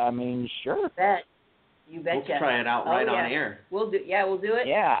pigs, I mean, sure. You betcha. We'll try it out on air. We'll do it.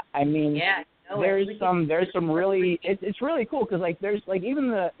 Yeah, I mean, there's some really it's really cool because like there's like even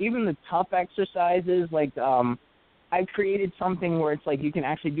the tough exercises like I've created something where it's like you can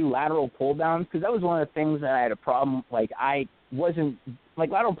actually do lateral pull downs because that was one of the things that I had a problem like I wasn't like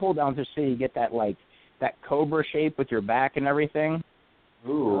lateral pull downs are so you get that like that cobra shape with your back and everything.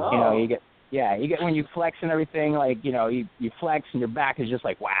 Ooh. You know, you get when you flex and everything, like, you know, you flex and your back is just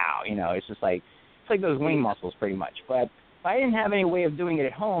like, wow, you know, it's like those wing muscles pretty much. But I didn't have any way of doing it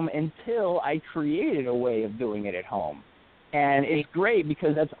at home until I created a way of doing it at home. And it's great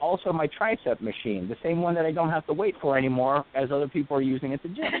because that's also my tricep machine, the same one that I don't have to wait for anymore as other people are using at the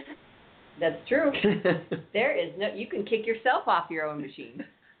gym. That's true. You can kick yourself off your own machine.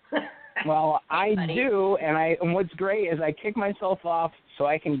 Well, I do, and what's great is I kick myself off so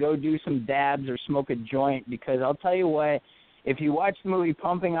I can go do some dabs or smoke a joint because I'll tell you what, if you watch the movie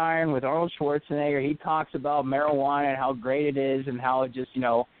Pumping Iron with Arnold Schwarzenegger, he talks about marijuana and how great it is and how it just, you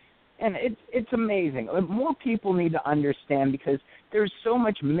know, and it's amazing. More people need to understand because there's so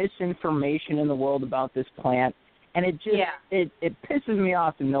much misinformation in the world about this plant, and it just it pisses me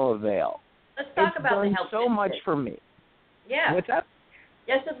off to no avail. Let's talk about the health so benefits. much for me. Yeah. What's up?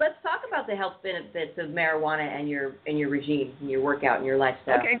 Yes, so let's talk about the health benefits of marijuana and your regime, and your workout, and your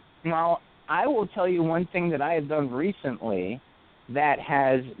lifestyle. Okay. Well, I will tell you one thing that I have done recently that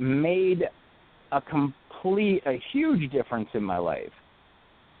has made a huge difference in my life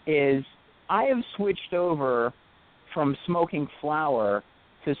is I have switched over from smoking flower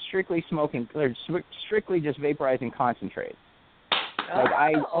to strictly just vaporizing concentrates. Like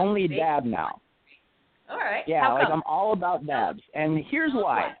I only dab now. All right. Yeah, like I'm all about dabs. And here's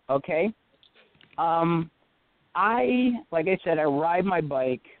why, okay? Like I said, I ride my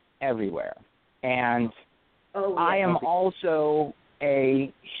bike everywhere. And I am also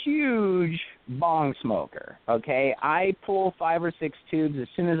a huge bong smoker, okay? I pull 5 or 6 tubes as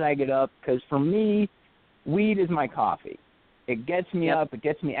soon as I get up because for me, weed is my coffee. It gets me up, it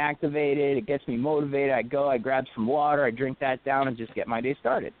gets me activated, it gets me motivated. I go, I grab some water, I drink that down and just get my day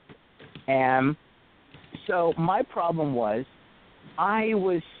started. And so my problem was I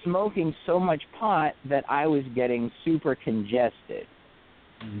was smoking so much pot that I was getting super congested.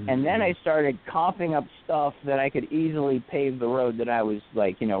 Mm-hmm. And then I started coughing up stuff that I could easily pave the road that I was,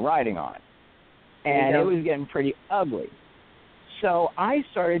 like, you know, riding on. And it was getting pretty ugly. So I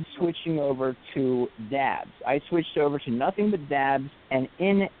started switching over to dabs. I switched over to nothing but dabs, and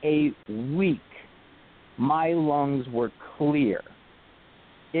in a week, my lungs were clear.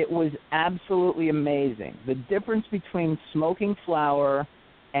 It was absolutely amazing. The difference between smoking flower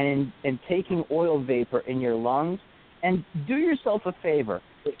and taking oil vapor in your lungs, and do yourself a favor.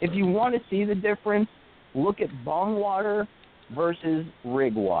 If you want to see the difference, look at bong water versus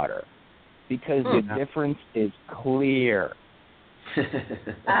rig water because the difference is clear. You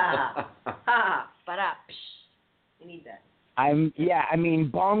need that. I mean,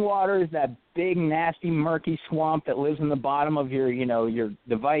 bong water is that big, nasty, murky swamp that lives in the bottom of your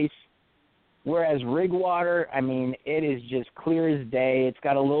device. Whereas rig water, I mean, it is just clear as day. It's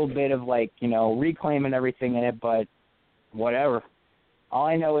got a little bit of, like, you know, reclaim and everything in it, but whatever. All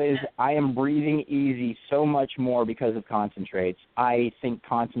I know is I am breathing easy so much more because of concentrates. I think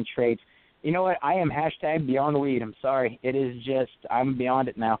concentrates, you know what, I am #beyond weed. I'm sorry. It is just, I'm beyond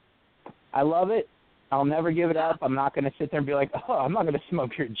it now. I love it. I'll never give it up. I'm not going to sit there and be like, oh, I'm not going to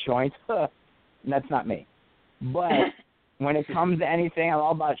smoke your joint. That's not me. But when it comes to anything, I'm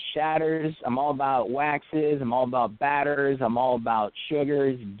all about shatters. I'm all about waxes. I'm all about batters. I'm all about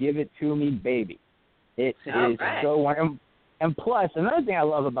sugars. Give it to me, baby. It is so wonderful. And plus, another thing I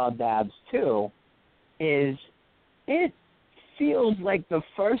love about dabs, too, is it feels like the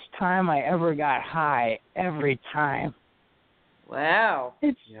first time I ever got high every time. Wow.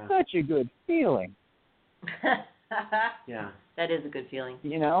 It's such a good feeling. Yeah. That is a good feeling.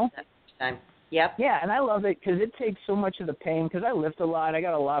 You know? That first time. Yep. Yeah, and I love it because it takes so much of the pain because I lift a lot. I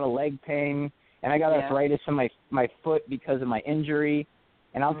got a lot of leg pain, and I got arthritis in my foot because of my injury.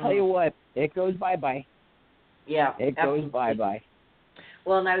 And I'll tell you what, it goes bye-bye. Yeah. It goes bye-bye.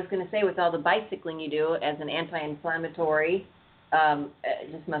 Well, and I was going to say, with all the bicycling you do as an anti-inflammatory,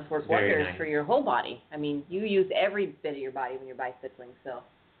 it just must work wonders for your whole body. I mean, you use every bit of your body when you're bicycling, so.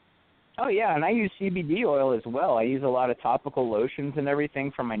 Oh, yeah, and I use CBD oil as well. I use a lot of topical lotions and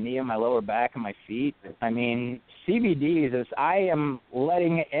everything for my knee and my lower back and my feet. I mean, CBDs, I am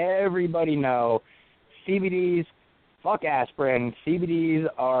letting everybody know, CBDs, fuck aspirin. CBDs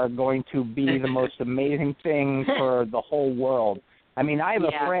are going to be the most amazing thing for the whole world. I mean, I have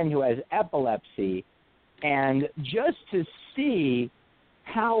a friend who has epilepsy, and just to see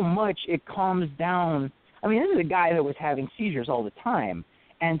how much it calms down. I mean, this is a guy that was having seizures all the time,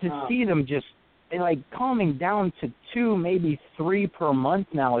 and to see them just like calming down to 2, maybe 3 per month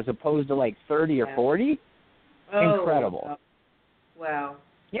now, as opposed to like 30 or 40. Incredible. Wow.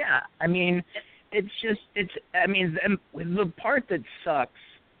 Yeah, I mean, the part that sucks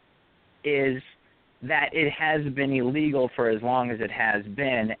is that it has been illegal for as long as it has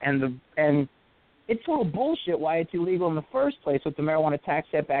been, and it's a little bullshit why it's illegal in the first place with the Marijuana Tax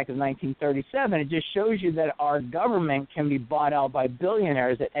Act of 1937. It just shows you that our government can be bought out by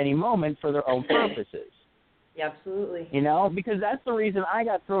billionaires at any moment for their own purposes. Yeah, absolutely. You know, because that's the reason I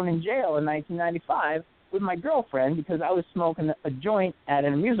got thrown in jail in 1995 with my girlfriend, because I was smoking a joint at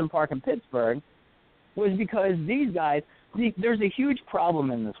an amusement park in Pittsburgh, was because these guys, there's a huge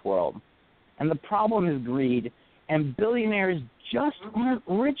problem in this world, and the problem is greed, and billionaires just aren't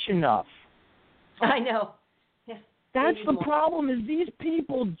rich enough. I know. Yeah. That's the problem, is these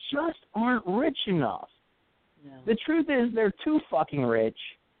people just aren't rich enough. No. The truth is they're too fucking rich.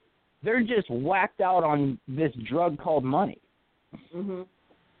 They're just whacked out on this drug called money. Mm-hmm.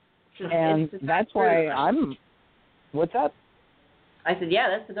 And that's why I'm... What's up? I said, yeah,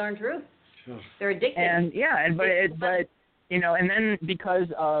 that's the darn truth. They're addicted. And yeah, but you know, and then because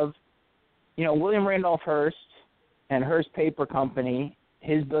of, you know, William Randolph Hearst and Hearst Paper Company,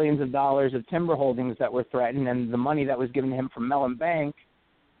 his billions of dollars of timber holdings that were threatened, and the money that was given to him from Mellon Bank,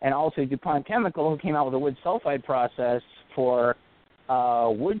 and also DuPont Chemical, who came out with a wood sulfide process for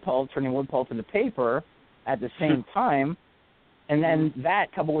wood pulp, turning wood pulp into paper at the same time. And then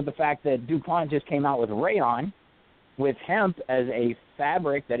that, coupled with the fact that DuPont just came out with rayon, with hemp as a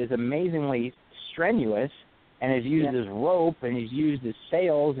fabric that is amazingly strenuous, and is used as rope, and is used as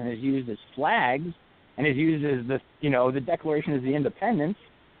sails, and is used as flags, and is used as the Declaration of the Independence,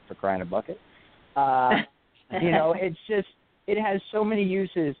 for crying a bucket. It's just, it has so many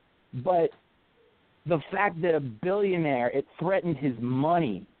uses, but the fact that a billionaire, it threatened his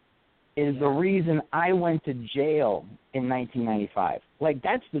money, is the reason I went to jail in 1995. Like,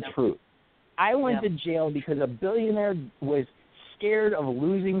 that's the truth. I went to jail because a billionaire was scared of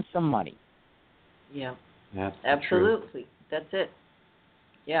losing some money. Yeah. That's absolutely. That's it.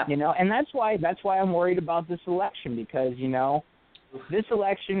 Yeah. You know, and that's why I'm worried about this election, because, you know, this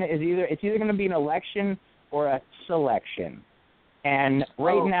election is it's either going to be an election or a selection. And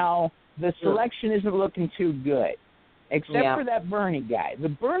right now, the selection isn't looking too good, except for that Bernie guy. The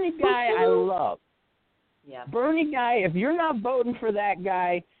Bernie guy I love. Yeah. Bernie guy, if you're not voting for that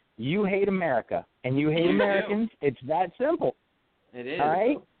guy, you hate America, and you hate Americans. It's that simple. It is. All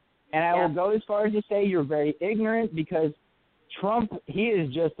right? And I will go as far as to say you're very ignorant, because Trump, he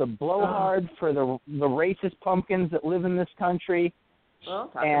is just a blowhard for the racist pumpkins that live in this country. Well,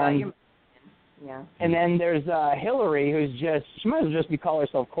 talk about your... Yeah. And then there's Hillary, who's she might as well just be called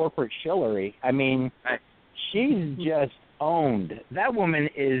herself corporate Shillery. I mean, she's just owned. That woman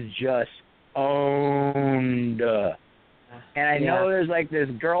is just owned. And I know there's like this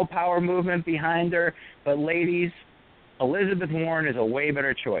girl power movement behind her, but ladies, Elizabeth Warren is a way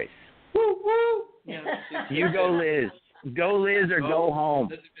better choice. Woo, woo. Yeah, you go, Liz. Go, Liz, or go home.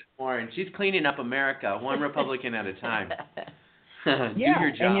 Elizabeth Warren. She's cleaning up America, one Republican at a time. Do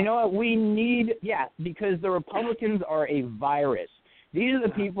your job. And you know what? We need, because the Republicans are a virus. These are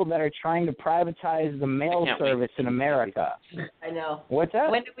the people that are trying to privatize the mail service in America. I know. What's that?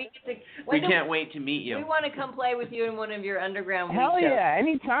 When do we get to? We can't wait to meet you. We want to come play with you in one of your underground. Hell yeah,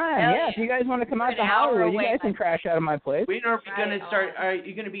 anytime. If you guys want to come out to Hollywood, you guys can crash out of my place. When are we going to start? Are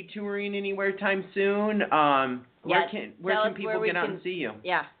you going to be touring anywhere time soon? Where can people get out and see you?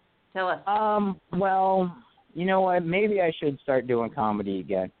 Yeah, tell us. Well, you know what? Maybe I should start doing comedy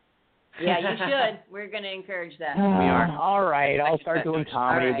again. Yeah, you should. We're going to encourage that. We are. All right, I'll start doing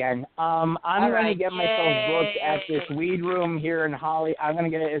comedy again. I'm going to get myself booked at this weed room here in Hollywood. I'm going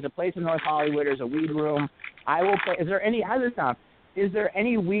to get it. There's a place in North Hollywood. There's a weed room. I will play. Is there any? How does it sound? Is there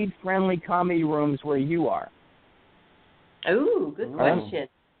any weed-friendly comedy rooms where you are? Ooh, good question.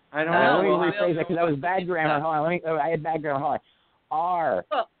 I don't know. Let me rephrase that because that was bad grammar. Hold on. I had bad grammar. Hold on. Are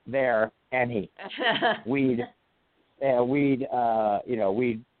there any weed, weed,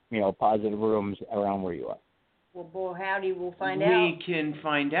 positive rooms around where you are? Well, boy, howdy, we'll find out. We can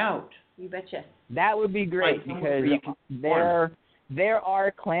find out. You betcha. That would be great because there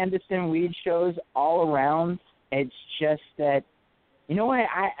are clandestine weed shows all around. It's just that, you know what,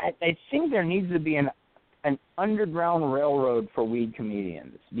 I think there needs to be an underground railroad for weed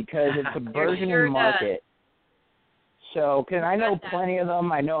comedians because it's a burgeoning market. So, because I know plenty of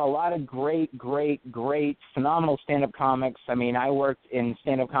them. I know a lot of great, phenomenal stand-up comics. I mean, I worked in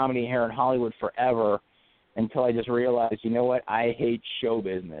stand-up comedy here in Hollywood forever until I just realized, you know what, I hate show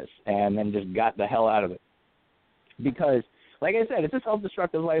business, and then just got the hell out of it. Because like I said, it's a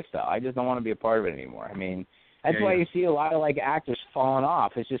self-destructive lifestyle. I just don't want to be a part of it anymore. I mean, that's why you see a lot of, like, actors falling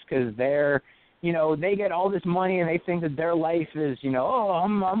off. It's just because they're, you know, they get all this money and they think that their life is, you know, oh,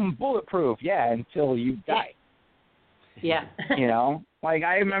 I'm bulletproof. Yeah, until you die. Yeah. You know? Like,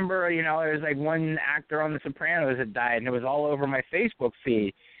 I remember, you know, there was, like, one actor on The Sopranos that died, and it was all over my Facebook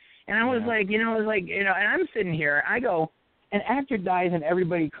feed. And I was like, you know, and I'm sitting here, I go, an actor dies and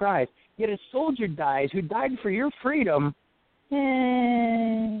everybody cries. Yet a soldier dies who died for your freedom.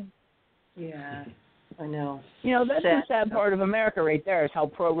 Yeah, I know. You know, that's the sad part of America right there, is how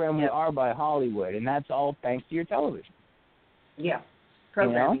programmed we are by Hollywood, and that's all thanks to your television. Yeah,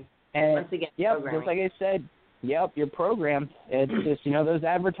 programming. You know? And, once again, programming. Just like I said, you're programmed. It's just, you know, those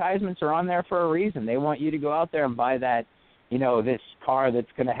advertisements are on there for a reason. They want you to go out there and buy that, you know, this car that's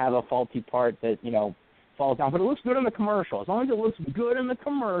going to have a faulty part that, you know, falls down. But it looks good in the commercial. As long as it looks good in the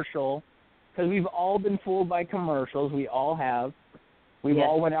commercial, because we've all been fooled by commercials. We all have. We've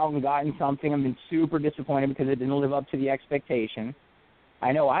all went out and gotten something and been super disappointed because it didn't live up to the expectation.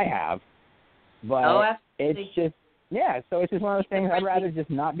 I know I have. But it's just, so it's just one of those things. I'd rather just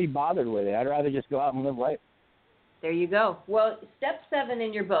not be bothered with it. I'd rather just go out and live life. There you go. Well, step 7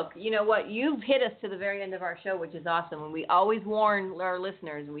 in your book, you know what? You've hit us to the very end of our show, which is awesome. And we always warn our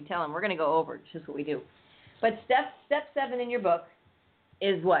listeners, and we tell them we're going to go over. It's just what we do. But step 7 in your book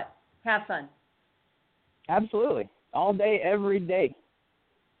is what? Have fun. Absolutely. All day, every day.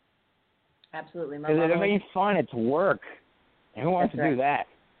 Absolutely. Because if it ain't fun, it's work. And who wants to do that?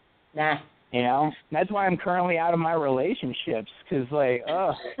 Nah. You know? That's why I'm currently out of my relationships. Because, like,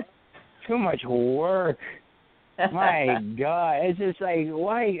 too much work. My God. It's just like,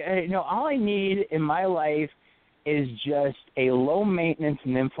 why? You know, all I need in my life is just a low-maintenance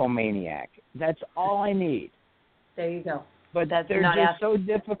nymphomaniac. That's all I need. There you go. But they're just so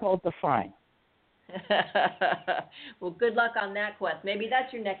difficult to find. Well, good luck on that quest. Maybe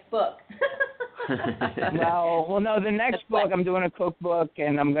that's your next book. No, the next book, I'm doing a cookbook,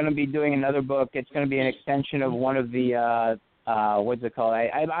 and I'm going to be doing another book. It's going to be an extension of one of the, what's it called?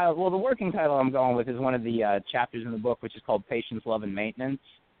 Well, the working title I'm going with is one of the chapters in the book, which is called Patience, Love, and Maintenance.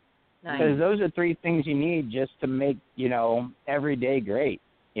 Nice. Because those are 3 things you need just to make, you know, every day great,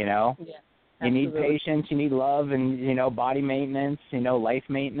 you know? Yeah. You need patience, you need love, and, you know, body maintenance, you know, life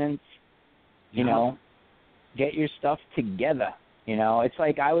maintenance. You know, get your stuff together. You know, it's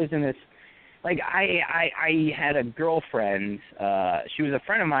like I was in this, like I had a girlfriend. She was a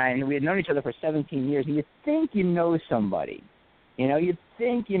friend of mine. We had known each other for 17 years. And you think you know somebody. You know, you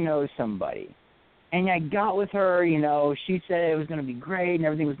think you know somebody. And I got with her, you know, she said it was going to be great and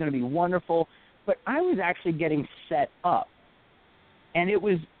everything was going to be wonderful. But I was actually getting set up. And it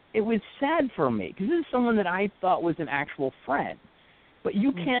was sad for me because this is someone that I thought was an actual friend. But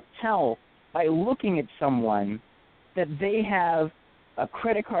you can't tell by looking at someone that they have a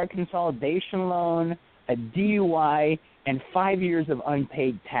credit card consolidation loan, a DUI, and 5 years of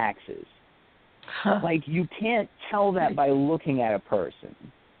unpaid taxes. Like, you can't tell that by looking at a person.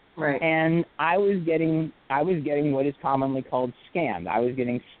 Right. And I was getting what is commonly called scammed. I was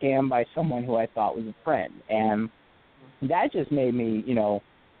getting scammed by someone who I thought was a friend. And that just made me, you know,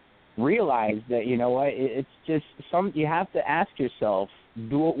 realize that, you know what, it's just you have to ask yourself,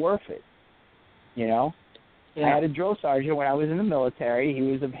 do it worth it? You know? Yeah. I had a drill sergeant when I was in the military. He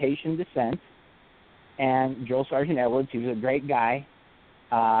was of Haitian descent. And Drill Sergeant Edwards, he was a great guy.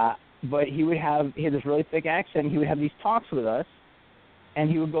 But he had this really thick accent. He would have these talks with us. And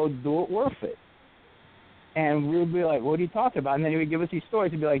he would go, do it worth it. And we would be like, what are you talking about? And then he would give us these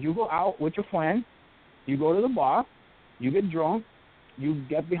stories. He'd be like, you go out with your friend. You go to the bar. You get drunk. You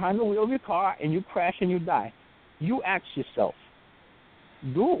get behind the wheel of your car. And you crash and you die. You ask yourself,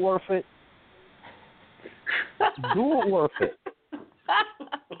 do it worth it? Do it worth it?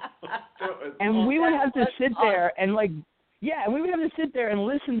 And we would have to sit there and we would have to sit there and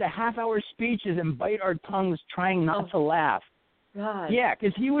listen to half-hour speeches and bite our tongues trying not to laugh. God. Yeah,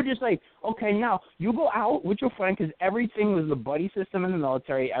 because he would just like, okay, now you go out with your friend because everything was the buddy system in the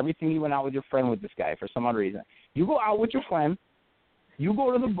military. Everything you went out with your friend with this guy for some odd reason. You go out with your friend. You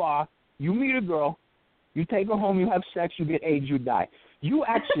go to the bar. You meet a girl. You take her home. You have sex. You get AIDS. You die. You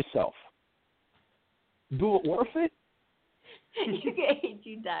ask yourself, do it worth it? You get AIDS.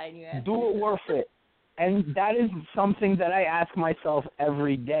 You die. And you ask do it worth it? And that is something that I ask myself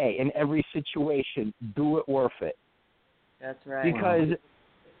every day in every situation. Do it worth it? That's right. Because,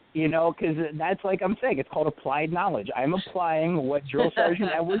 you know, because that's like I'm saying, it's called applied knowledge. I'm applying what Drill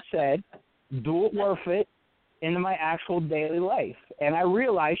Sergeant Edwards said, do it worth it, into my actual daily life. And I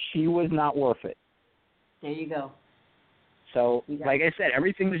realized she was not worth it. There you go. So, like I said,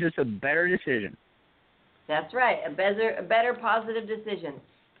 everything was just a better decision. That's right. A better positive decision.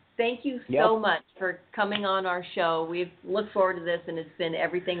 Thank you so much for coming on our show. We've looked forward to this, and it's been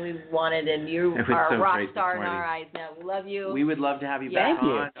everything we've wanted, and you are a rock star in our eyes now. We love you. We would love to have you back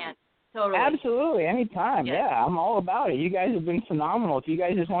on. Yeah, totally. Absolutely, anytime. Yeah, I'm all about it. You guys have been phenomenal. If you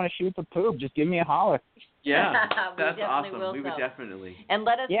guys just want to shoot the poop, just give me a holler. Yeah, that's awesome. We would definitely. And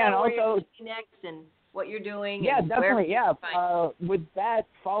let us know where you're going next and what you're doing. Yeah, and definitely. Yeah. With that,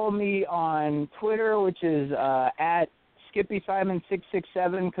 follow me on Twitter, which is at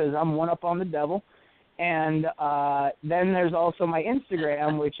SkippySimon667, because I'm one up on the devil. And then there's also my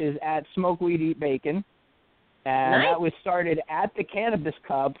Instagram, which is at SmokeWeedEatBacon. And that was started at the Cannabis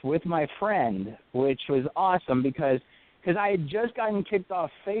Cup with my friend, which was awesome because I had just gotten kicked off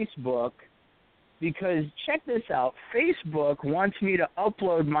Facebook. Because check this out, Facebook wants me to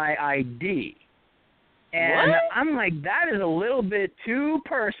upload my ID. And I'm like, that is a little bit too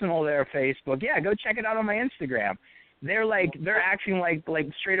personal there, Facebook. Yeah, go check it out on my Instagram. They're acting like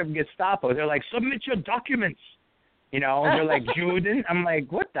straight up Gestapo. They're like, submit your documents. They're like, Juden. I'm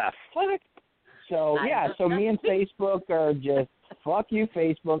like, what the fuck? So, yeah, so me and Facebook are just, fuck you,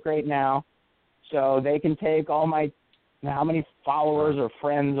 Facebook, right now. So they can take all my, how many followers or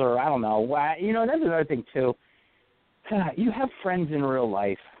friends or I don't know. That's another thing, too. God, you have friends in real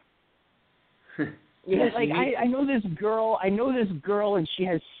life. Yeah, like I know this girl, and she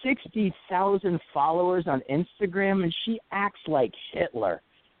has 60,000 followers on Instagram, and she acts like Hitler.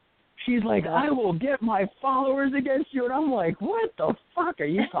 She's like, I will get my followers against you, and I'm like, what the fuck are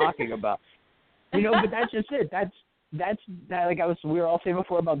you talking about? But that's just it. We were all saying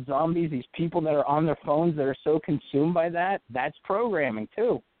before about zombies, these people that are on their phones that are so consumed by that, that's programming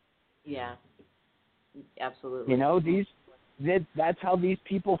too. Yeah, absolutely. That's how these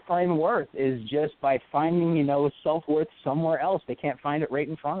people find worth, is just by finding, self-worth somewhere else. They can't find it right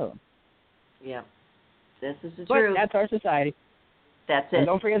in front of them. Yeah, this is the truth. That's our society. That's it. And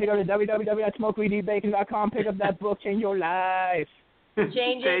don't forget to go to www.smokeweedbacon.com, pick up that book, change your life.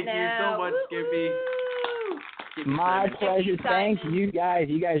 Change it now. Thank you so much, Skippy. My pleasure. Thank you guys.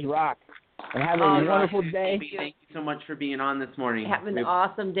 You guys rock. And have a wonderful day. Thank you so much for being on this morning. Have an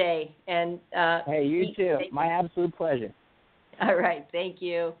awesome day. And hey, you too. My absolute pleasure. All right. Thank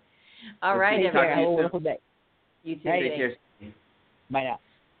you. All right, everyone. Have a wonderful day. You too. Take care. Bye now.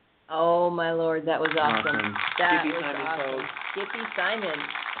 Oh, my Lord. That was awesome. That Skippy was Simon, awesome. folks. Skippy Simon.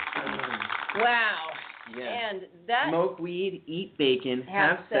 Wow. Yeah. And that. Smoke weed, eat bacon,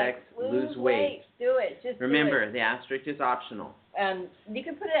 have sex, lose weight. Do it. Just remember, do it. The asterisk is optional. You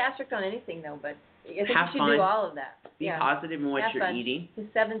can put an asterisk on anything, though, but I think have you should fun. do all of that. Be positive in what you're fun. eating. The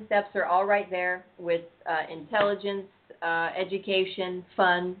 7 steps are all right there with intelligence, education,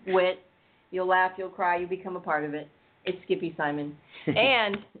 fun, wit. You'll laugh, you'll cry, you'll become a part of it. It's Skippy Simon.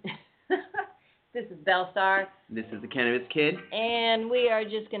 And this is Bellstar. This is the Cannabis Kid. And we are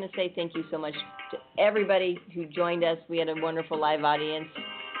just going to say thank you so much to everybody who joined us. We had a wonderful live audience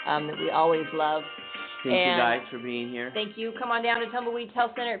that we always love. Thank you guys for being here. Thank you. Come on down to Tumbleweeds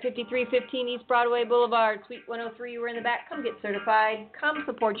Health Center at 5315 East Broadway Boulevard, Suite 103. We're in the back. Come get certified. Come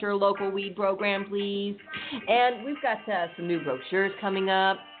support your local weed program, please. And we've got some new brochures coming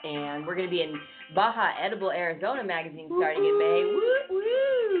up, and we're going to be in Baja Edible Arizona magazine starting in May. Woo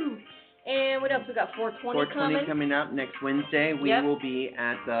woo! And what else? We got 420 coming up next Wednesday. We will be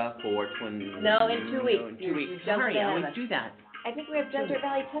at the 420. No, in 2 weeks. In 2 weeks. Sorry, I always do that. I think we have Desert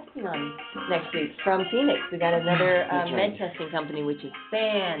Valley Testing on next week from Phoenix. We got another med testing company, which is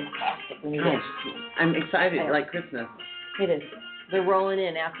fantastic. I'm excited, like Christmas. It is. They're rolling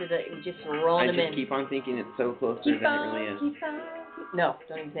in after just rolling them in. I just keep on thinking it's so close than it really is. No,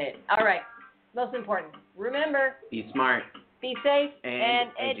 don't even say it. All right. Most important, remember. Be smart. Be safe and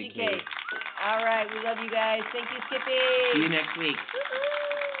educate. All right. We love you guys. Thank you, Skippy. See you next week. Woo-hoo.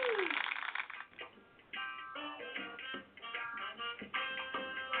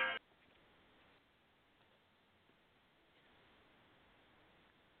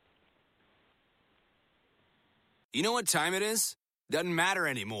 You know what time it is? Doesn't matter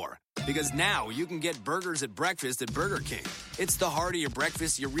anymore. Because now you can get burgers at breakfast at Burger King. It's the heartier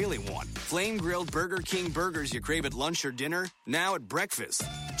breakfast you really want. Flame-grilled Burger King burgers you crave at lunch or dinner, now at breakfast.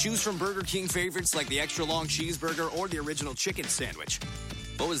 Choose from Burger King favorites like the extra-long cheeseburger or the original chicken sandwich.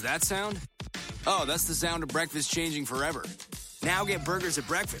 What was that sound? Oh, that's the sound of breakfast changing forever. Now get burgers at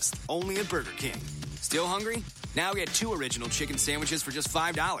breakfast, only at Burger King. Still hungry? Now get 2 original chicken sandwiches for just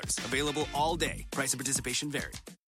 $5. Available all day. Price and participation vary.